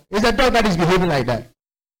dog. It's a dog that is behaving like that.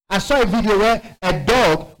 I saw a video where a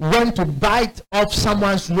dog went to bite off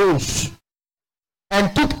someone's nose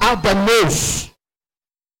and took out the nose.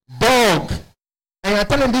 Dog. And you're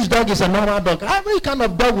telling this dog is a normal dog. How many kind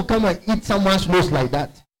of dog will come and eat someone's nose like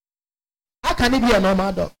that? How can it be a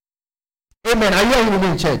normal dog? Amen. Are you hearing me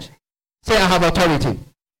in church? Say, I have authority.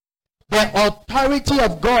 The authority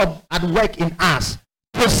of God at work in us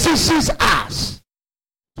positions us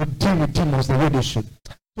to deal with demons the way they should.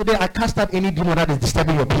 Today I cast out any demon that is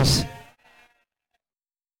disturbing your peace.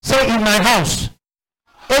 Say, in my house,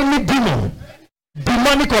 any demon,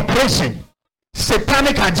 demonic operation,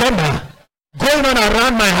 satanic agenda going on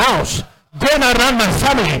around my house, going around my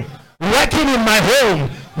family, working in my home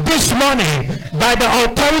this morning, by the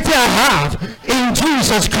authority I have in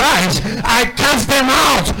Jesus Christ, I cast them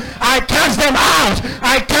out. I cast them out.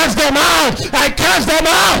 I cast them out. I cast them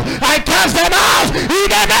out. I cast them out in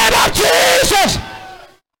the name of Jesus.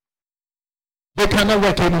 They cannot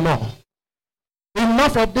work anymore.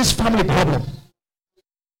 Enough of this family problem.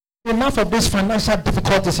 Enough of these financial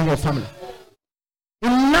difficulties in your family.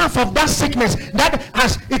 Enough of that sickness that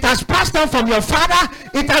has passed down from your father.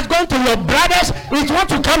 It has gone to your brothers. It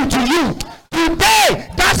wants to come to you.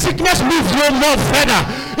 Today, that sickness moves no more further.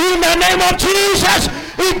 In the name of Jesus,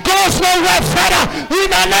 it goes nowhere further. In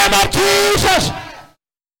the name of Jesus.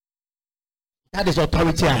 That is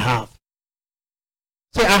authority I have.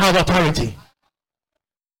 Say, I have authority.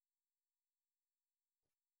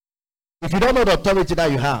 If you don't know the authority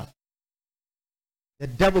that you have, the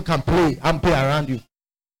devil can play around you.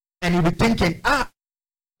 And you'll be thinking,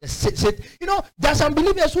 you know, there's some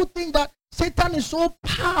believers who think that Satan is so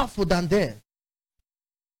powerful than them.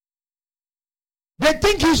 They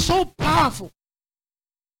think he's so powerful.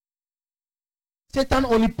 Satan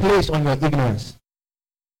only plays on your ignorance.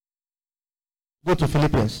 Go to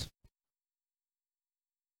Philippians.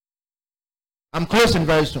 I'm closing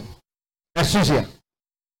very soon. Exousia.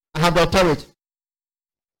 I have the authority.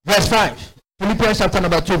 Verse 5. Philippians chapter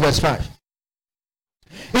number 2, verse 5.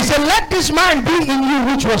 He said, let this mind be in you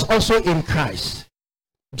which was also in Christ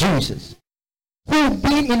Jesus, who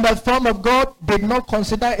being in the form of God did not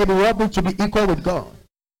consider it robbery to be equal with God,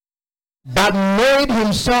 but made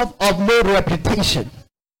himself of no reputation,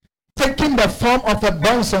 taking the form of a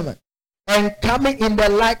bondservant, and coming in the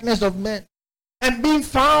likeness of men, and being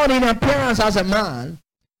found in appearance as a man,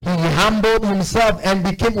 he humbled himself and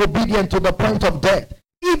became obedient to the point of death,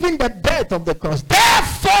 even the death of the cross.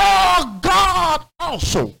 Therefore God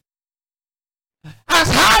also has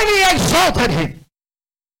highly exalted him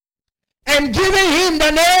and given him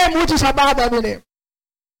the name which is above every name,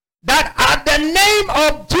 that at the name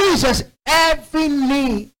of Jesus every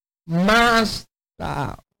knee must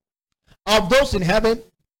bow, of those in heaven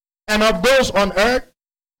and of those on earth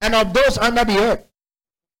and of those under the earth,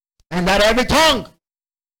 and that every tongue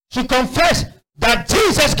should confess that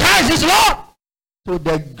Jesus Christ is Lord, to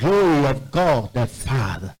the glory of God the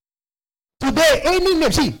Father. Today, any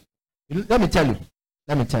name, see, let me tell you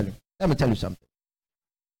something.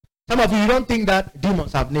 Some of you don't think that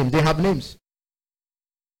demons have names. They have names.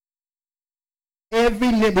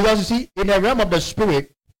 Every name, because you see, in the realm of the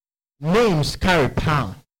spirit, names carry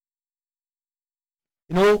power.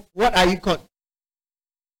 You know, what are you called?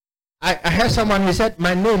 I heard someone who said,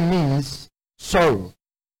 my name means sorrow.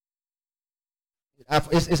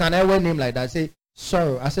 It's an airway name like that. I say,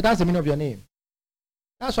 sorrow. I said, that's the meaning of your name.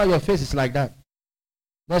 That's why your face is like that.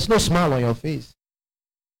 There's no smile on your face.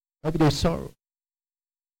 Maybe there's sorrow.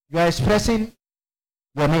 You are expressing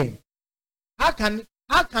your name. How can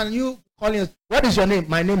you call it? What is your name?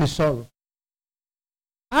 My name is Sorrow.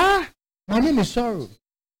 My name is Sorrow.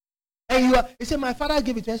 And you say, my father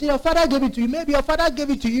gave it to you. I say, your father gave it to you. Maybe your father gave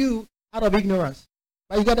it to you out of ignorance.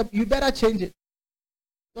 But you better change it.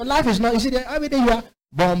 Your life is not, you see, every day you are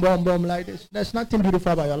boom like this. There's nothing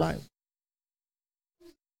beautiful about your life.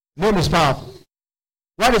 Name is powerful.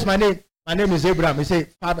 What is my name? My name is Abraham. You say,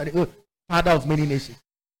 father of many nations.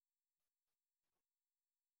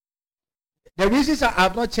 The reasons I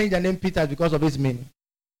have not changed the name Peter is because of its meaning.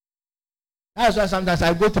 That's why sometimes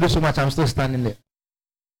I go through so much, I'm still standing there.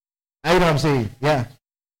 I know what I'm saying? Yeah.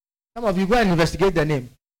 Some of you go and investigate the name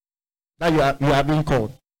that you are being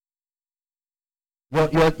called.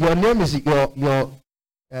 Your name is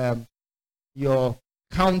your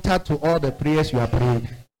counter to all the prayers you are praying.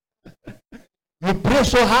 You pray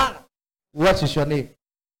so hard. What is your name?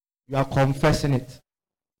 You are confessing it.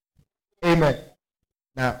 Amen.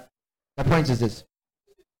 Now, the point is this.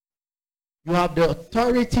 You have the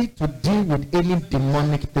authority to deal with any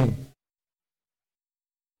demonic thing.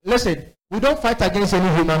 Listen, we don't fight against any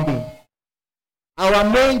human being. Our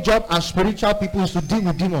main job as spiritual people is to deal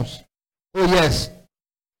with demons. Oh yes.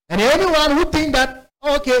 And anyone who think that,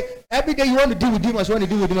 okay, every day you want to deal with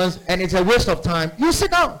demons, and it's a waste of time, you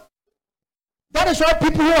sit down. That is why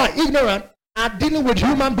people who are ignorant are dealing with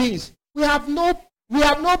human beings. We have no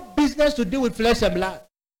business to deal with flesh and blood.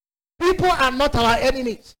 People are not our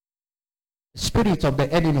enemies. The spirits of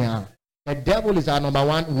the enemy are. The devil is our number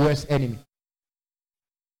one worst enemy.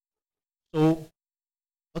 So,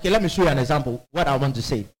 okay, let me show you an example. What I want to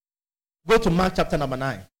say. Go to Mark chapter number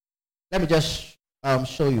 9. Let me just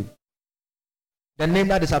show you. The name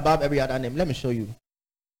that is above every other name. Let me show you.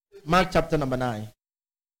 Mark chapter number 9.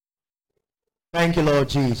 Thank you, Lord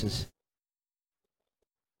Jesus.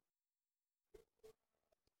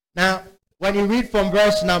 Now, when you read from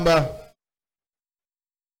verse number...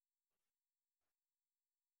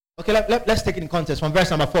 Okay, let's take it in context from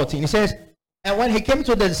verse number 14. It says, and when he came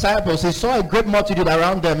to the disciples, he saw a great multitude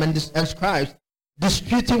around them and scribes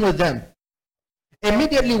disputing with them.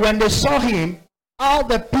 Immediately when they saw him, all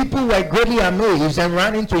the people were greatly amazed and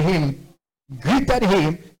ran into him, greeted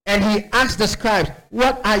him, and he asked the scribes,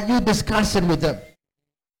 what are you discussing with them?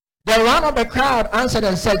 The one of the crowd answered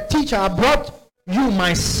and said, teacher, I brought you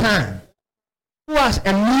my son, who has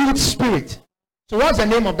a mute spirit, So what's the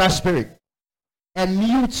name of that spirit? A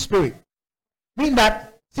mute spirit. Mean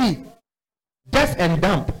that, see, deaf and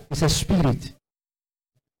dumb is a spirit.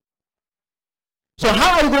 So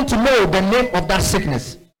how are you going to know the name of that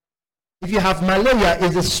sickness? If you have malaria,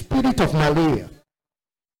 it's the spirit of malaria.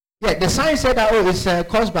 Yeah, the science said that, it's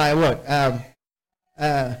caused by what?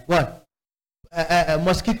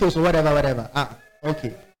 Mosquitoes or whatever.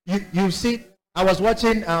 Okay. You see, I was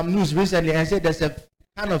watching news recently and said there's a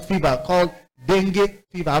kind of fever called dengue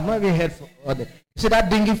fever. I've not even heard of it. So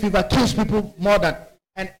that dengue fever kills people more than,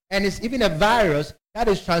 and it's even a virus that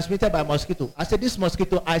is transmitted by mosquito. I said, this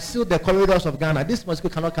mosquito, I sealed the corridors of Ghana. This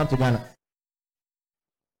mosquito cannot come to Ghana.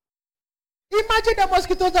 Imagine the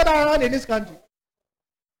mosquitoes that are around in this country.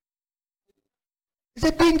 It's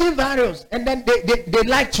a dengue virus. And then they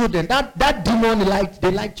like children. That demon,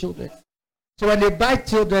 they like children. So when they bite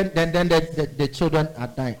children, then the children are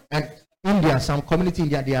dying. And India, some community in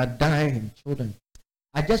India, they are dying, children.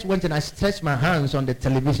 I just went and I stretched my hands on the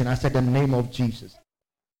television. I said, the name of Jesus.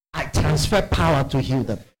 I transfer power to heal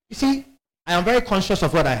them. You see, I am very conscious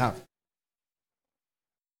of what I have.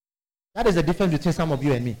 That is the difference between some of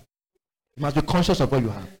you and me. You must be conscious of what you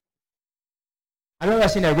have. I've never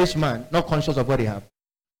seen a rich man not conscious of what he has.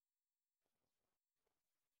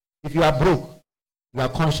 If you are broke, you are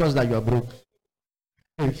conscious that you are broke.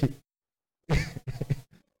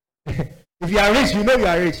 If you are rich, you know you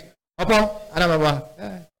are rich. If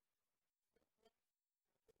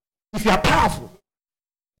you are powerful,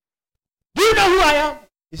 do you know who I am?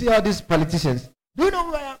 You see all these politicians. Do you know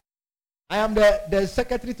who I am? I am the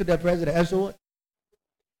secretary to the president. And so what?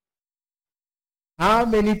 How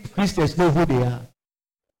many Christians know who they are?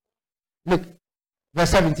 Look, verse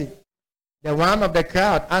 17. The one of the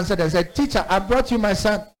crowd answered and said, Teacher, I brought you my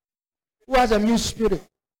son, who has a mute spirit.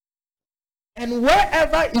 And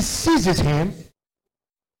wherever it seizes him,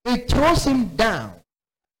 it throws him down.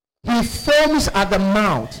 He foams at the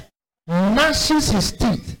mouth, gnashes his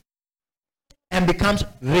teeth, and becomes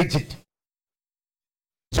rigid.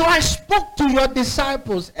 So I spoke to your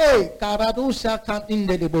disciples. I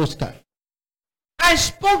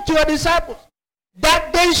spoke to your disciples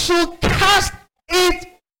that they should cast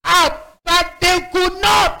it out, but they could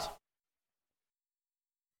not.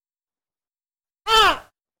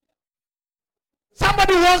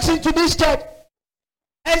 Somebody walks into this church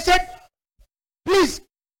and said, please,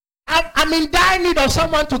 I'm in dire need of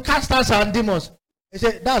someone to cast out some demons. He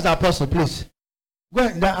said, that's the apostle, please. Go,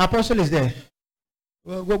 the apostle is there.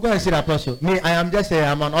 Go and see the apostle. Me, I am just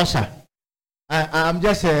I'm an usher. I'm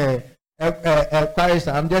just a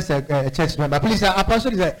chorister. I'm just a church member. Please, the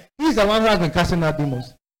apostle is there. He's the one who has been casting out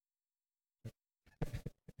demons.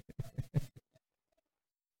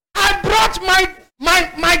 I brought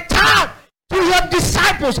my time to your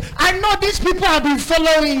disciples. I know these people have been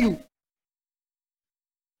following you.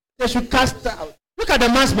 They should cast out. Look at the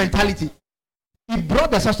man's mentality. He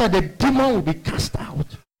brought the sister, the demon will be cast out.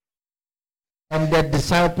 And the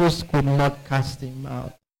disciples could not cast him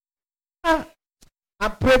out. I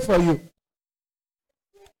pray for you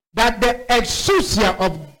that the exousia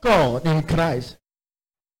of God in Christ,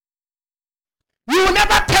 you will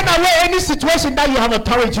never turn away any situation that you have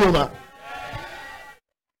authority over.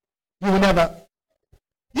 You will never.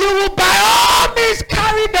 You will by all means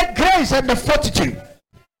carry the grace and the fortitude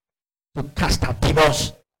to cast out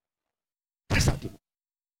demons. Cast out demons.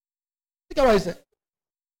 Look at what he said.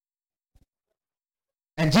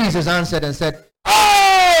 And Jesus answered and said,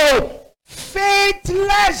 oh,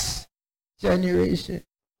 faithless generation.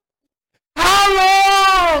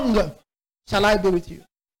 How long shall I be with you?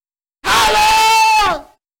 How long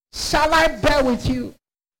shall I bear with you?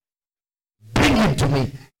 Bring him to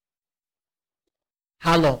me.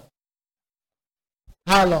 How long?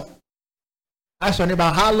 How long? Ask your neighbor,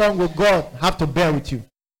 how long will God have to bear with you?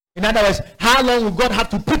 In other words, how long will God have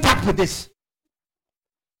to put up with this?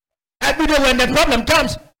 Every day when the problem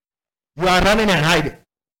comes, you are running and hiding.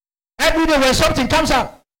 Every day when something comes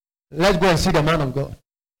out, let's go and see the man of God.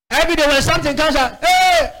 Every day when something comes out,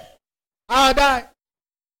 hey, I'll die.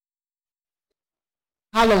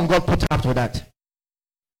 How long God put up with that?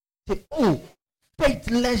 Say, oh,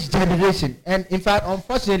 faithless generation. And in fact,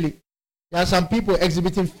 unfortunately, there are some people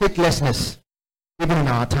exhibiting faithlessness even in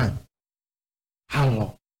our time. How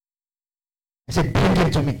long? I said, bring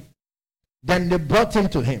him to me. Then they brought him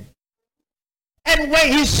to him. And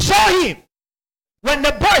when he saw him, when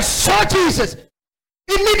the boy saw Jesus,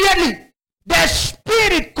 immediately the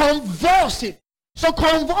spirit convulsed him. So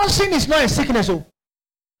convulsing is not a sickness.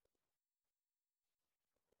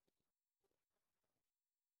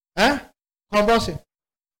 Convulsing.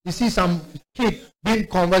 You see some kid being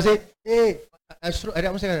convulsed. Hey,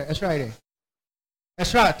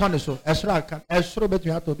 Esra turn so. Esra can. Esra bet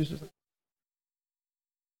you have to be so.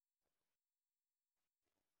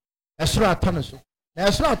 Esra turn so.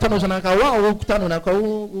 Esra turn so. Naka wa o kutano naka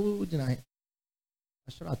o deny.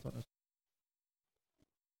 Esra turn so.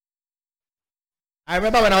 I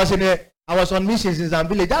remember when I was on missions in some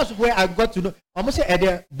village. That's where I got to know. Almost say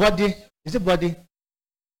the body. Is it body?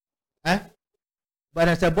 Eh? But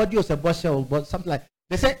I said body or a body or something like.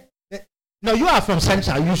 They say, no, you are from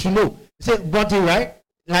Central. You should know. They say body, right?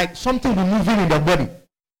 Like something moving in the body.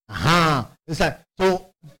 It's like, so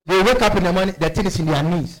they wake up in the morning, the thing is in their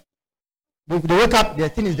knees. They wake up, the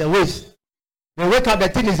thing is the waist. They wake up, the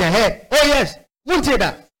thing is the head. Oh yes, won't say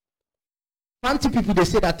that. Fancy people, they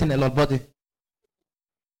say that thing a lot, but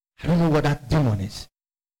I don't know what that demon is.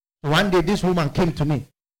 So one day this woman came to me.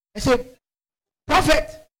 I said,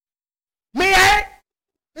 Prophet, may I?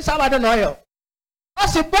 This I don't know you. I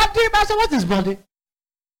said, body? I said, what is body?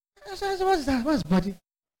 I said, what's that? What's body?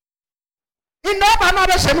 In no man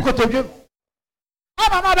other shame ko tojo. Oh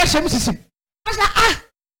man other shame sisi. I said,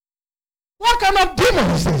 what kind of demon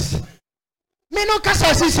is this? Me no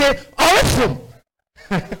kasa say, from.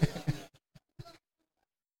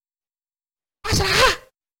 I said,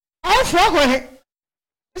 all from where?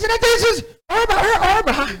 I said, this is Arba.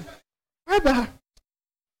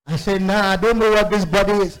 I said, nah, I don't know what this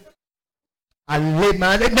body is. I laid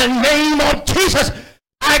my hand in the name of Jesus.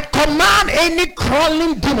 I command any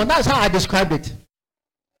crawling demon. That's how I described it.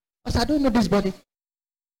 I said, I don't know this body.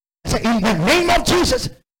 I said, in the name of Jesus,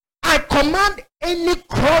 I command any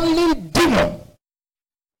crawling demon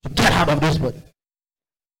to get out of this body.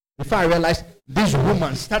 Before I realized, this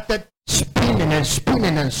woman started spinning and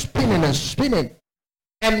spinning and spinning and spinning.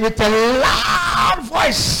 And with a loud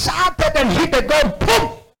voice, shouted and hit the ground.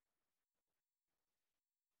 Boom!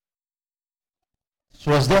 She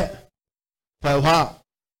was there for a while.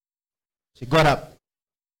 She got up.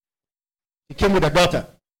 She came with her daughter.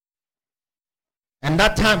 And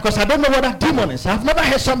that time, because I don't know what that demon is. I've never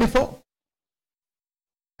heard some before.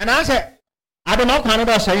 And I said, I don't know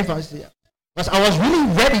Canada saying for us here. Because I was really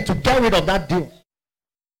ready to get rid of that demon.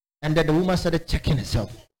 And then the woman started checking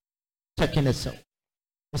herself. Checking herself.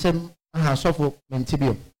 I said, I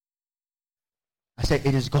said,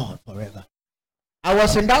 it is gone forever. I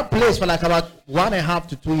was in that place for like about 1.5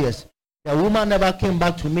 to 2 years. The woman never came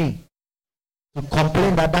back to me to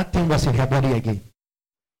complain that that thing was in her body again.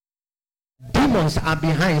 Demons are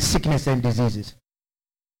behind sickness and diseases.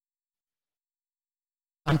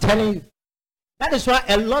 I'm telling you. That is why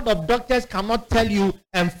a lot of doctors cannot tell you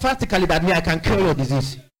emphatically that me, I can cure your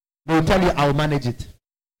disease. They will tell you, I will manage it.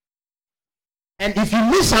 And if you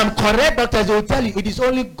meet some correct doctors, they will tell you, it is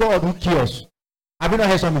only God who cures. Have you not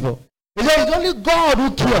heard some before? They say, it's only God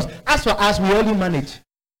who cures. As for us, we only manage.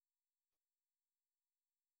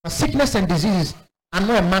 But sickness and diseases are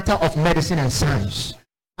not a matter of medicine and science.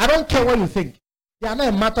 I don't care what you think. They are not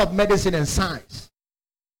a matter of medicine and science.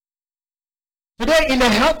 Today in the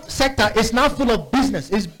health sector, it's now full of business.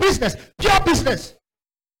 It's business, pure business.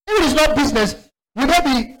 If it is not business, would they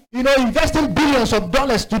be, investing billions of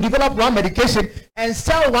dollars to develop one medication and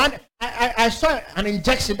sell one? I saw an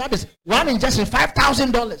injection. That is one injection,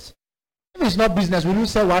 $5,000. If it's not business, will you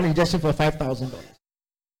sell one injection for $5,000?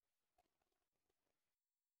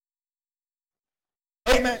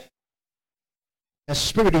 Amen. The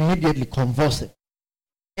spirit immediately convulsed,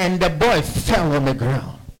 and the boy fell on the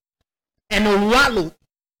ground and wallowed,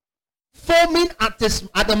 foaming at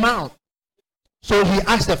the mouth. So he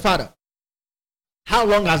asked the father, how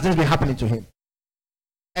long has this been happening to him?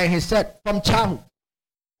 And he said, from childhood.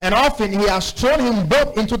 And often he has thrown him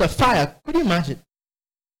both into the fire. Could you imagine?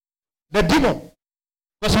 The demon,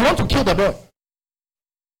 because he wants to kill the boy.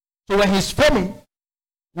 So when he's foaming,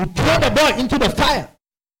 we throw the boy into the fire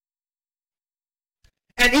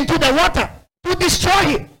and into the water to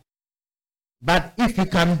destroy him. But if you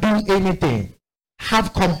can do anything,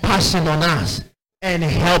 have compassion on us and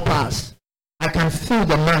help us. I can feel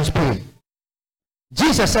the man's pain.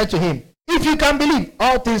 Jesus said to him, if you can believe,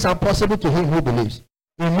 all things are possible to him who believes.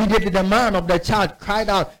 Immediately the man of the child cried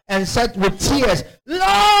out and said with tears,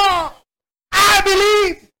 Lord, I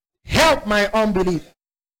believe, help my unbelief.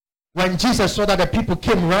 When Jesus saw that the people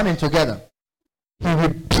came running together, he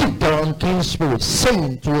rebuked the unclean spirit,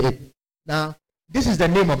 saying to it, now this is the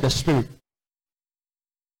name of the spirit,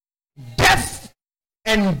 deaf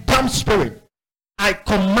and dumb spirit, I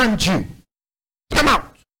command you, come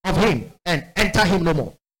out of him and enter him no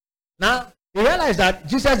more. Now you realize that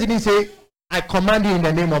Jesus didn't say, I command you in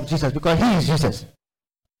the name of Jesus, because he is Jesus.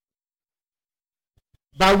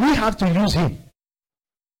 But we have to use him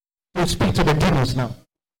to speak to the demons now.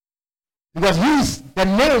 Because the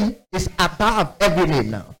name is above every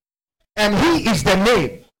name now. And he is the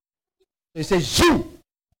name. He says, you,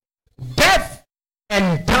 deaf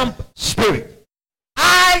and dumb spirit,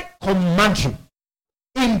 I command you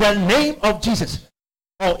in the name of Jesus.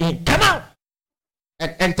 Come out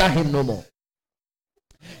and enter him no more.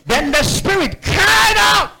 Then the spirit cried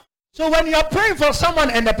out. So when you're praying for someone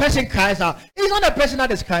and the person cries out, it's not the person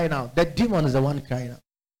that is crying out. The demon is the one crying out.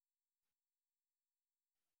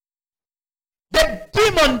 The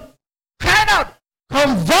demon cried out,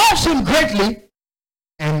 convulsed him greatly,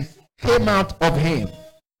 and came out of him.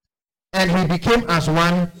 And he became as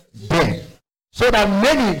one dead. So that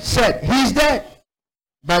many said, he's dead.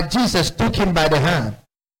 But Jesus took him by the hand,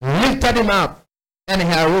 lifted him up, and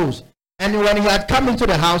he arose. And when he had come into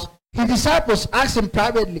the house, his disciples asked him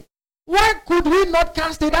privately, why could we not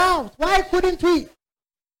cast it out? Why couldn't we?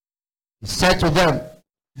 He said to them,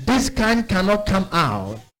 this kind cannot come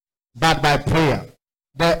out but by prayer.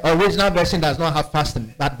 The original version does not have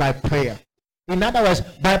fasting, but by prayer. In other words,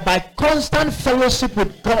 by constant fellowship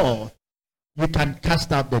with God, you can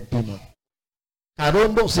cast out the demon.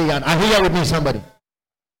 Karondo Sayan, are you here with me, somebody?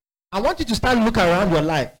 I want you to start looking around your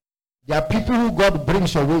life. There are people who God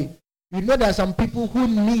brings your way. You know there are some people who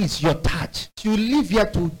needs your touch. You live here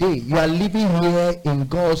today. You are living here in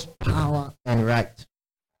God's power and right.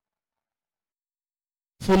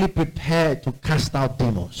 Fully prepared to cast out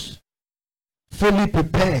demons. Fully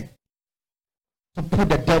prepared to put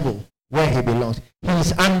the devil where he belongs. He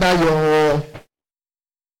is under your...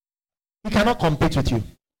 He cannot compete with you.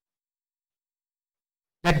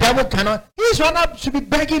 The devil cannot... He's one up should be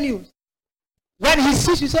begging you. When he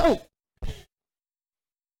sees you, say, oh,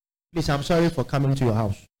 please, I'm sorry for coming to your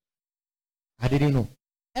house. I didn't know.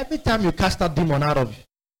 Every time you cast a demon out of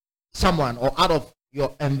someone or out of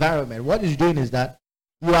your environment, what he's doing is that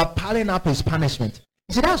you are piling up his punishment.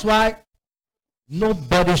 You see, that's why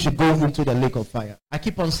nobody should go into the lake of fire. I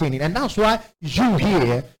keep on saying it. And that's why you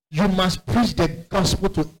here, you must preach the gospel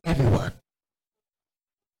to everyone.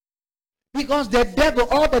 Because the devil,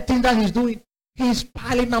 all the things that he's doing, he's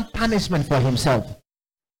piling up punishment for himself.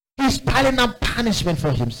 He's piling up punishment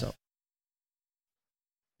for himself.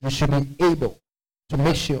 You should be able to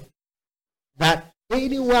make sure that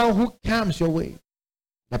anyone who comes your way,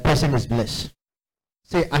 the person is blessed.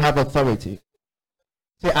 Say, I have authority.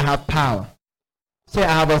 Say, I have power. Say,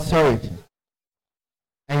 I have authority.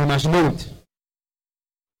 And you must know it.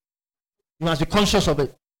 You must be conscious of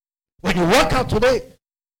it. When you walk out today,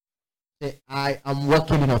 say, I am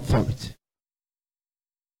walking in authority.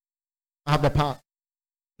 I have the power.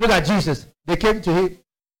 Look at Jesus. They came to him.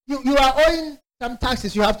 You are owing some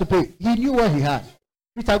taxes you have to pay. He knew what he had.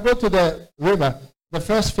 Peter, go to the river. The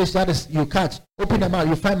first fish that is you catch, open them out.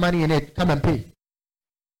 You find money in it. Come and pay.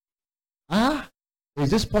 Is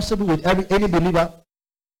this possible with any believer?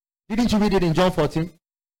 Didn't you read it in John 14?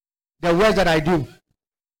 The works that I do,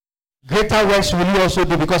 greater works will you also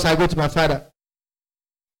do because I go to my Father.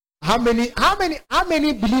 How many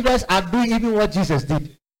believers are doing even what Jesus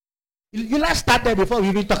did? You let's start there before we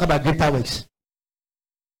even talk about greater works.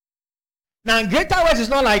 Now, greater works is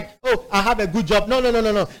not like, oh, I have a good job. No.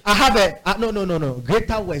 I have a, no.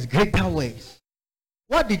 Greater works.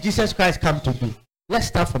 What did Jesus Christ come to do? Let's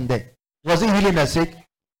start from there. Was he healing the sick?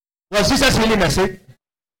 Was Jesus healing the sick?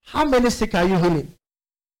 How many sick are you healing?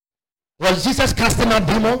 Was Jesus casting out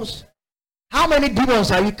demons? How many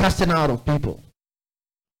demons are you casting out of people?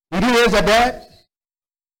 Did he raise the dead?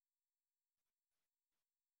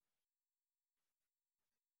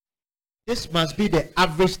 This must be the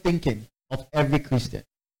average thinking of every Christian.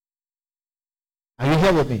 Are you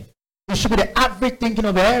here with me? It should be the average thinking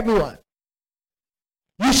of everyone.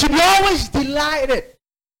 You should be always delighted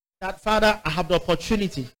that, Father, I have the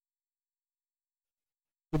opportunity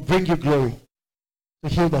to bring you glory, to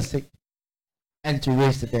heal the sick, and to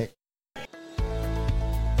raise the dead.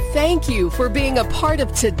 Thank you for being a part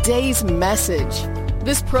of today's message.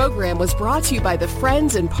 This program was brought to you by the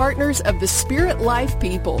friends and partners of the Spirit Life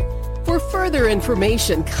People. For further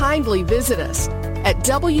information, kindly visit us at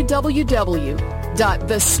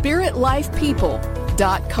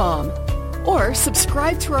www.thespiritlifepeople.com or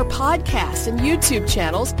subscribe to our podcast and YouTube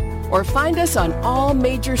channels or find us on all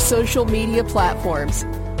major social media platforms.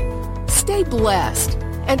 Stay blessed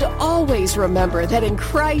and always remember that in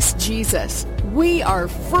Christ Jesus, we are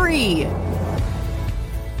free.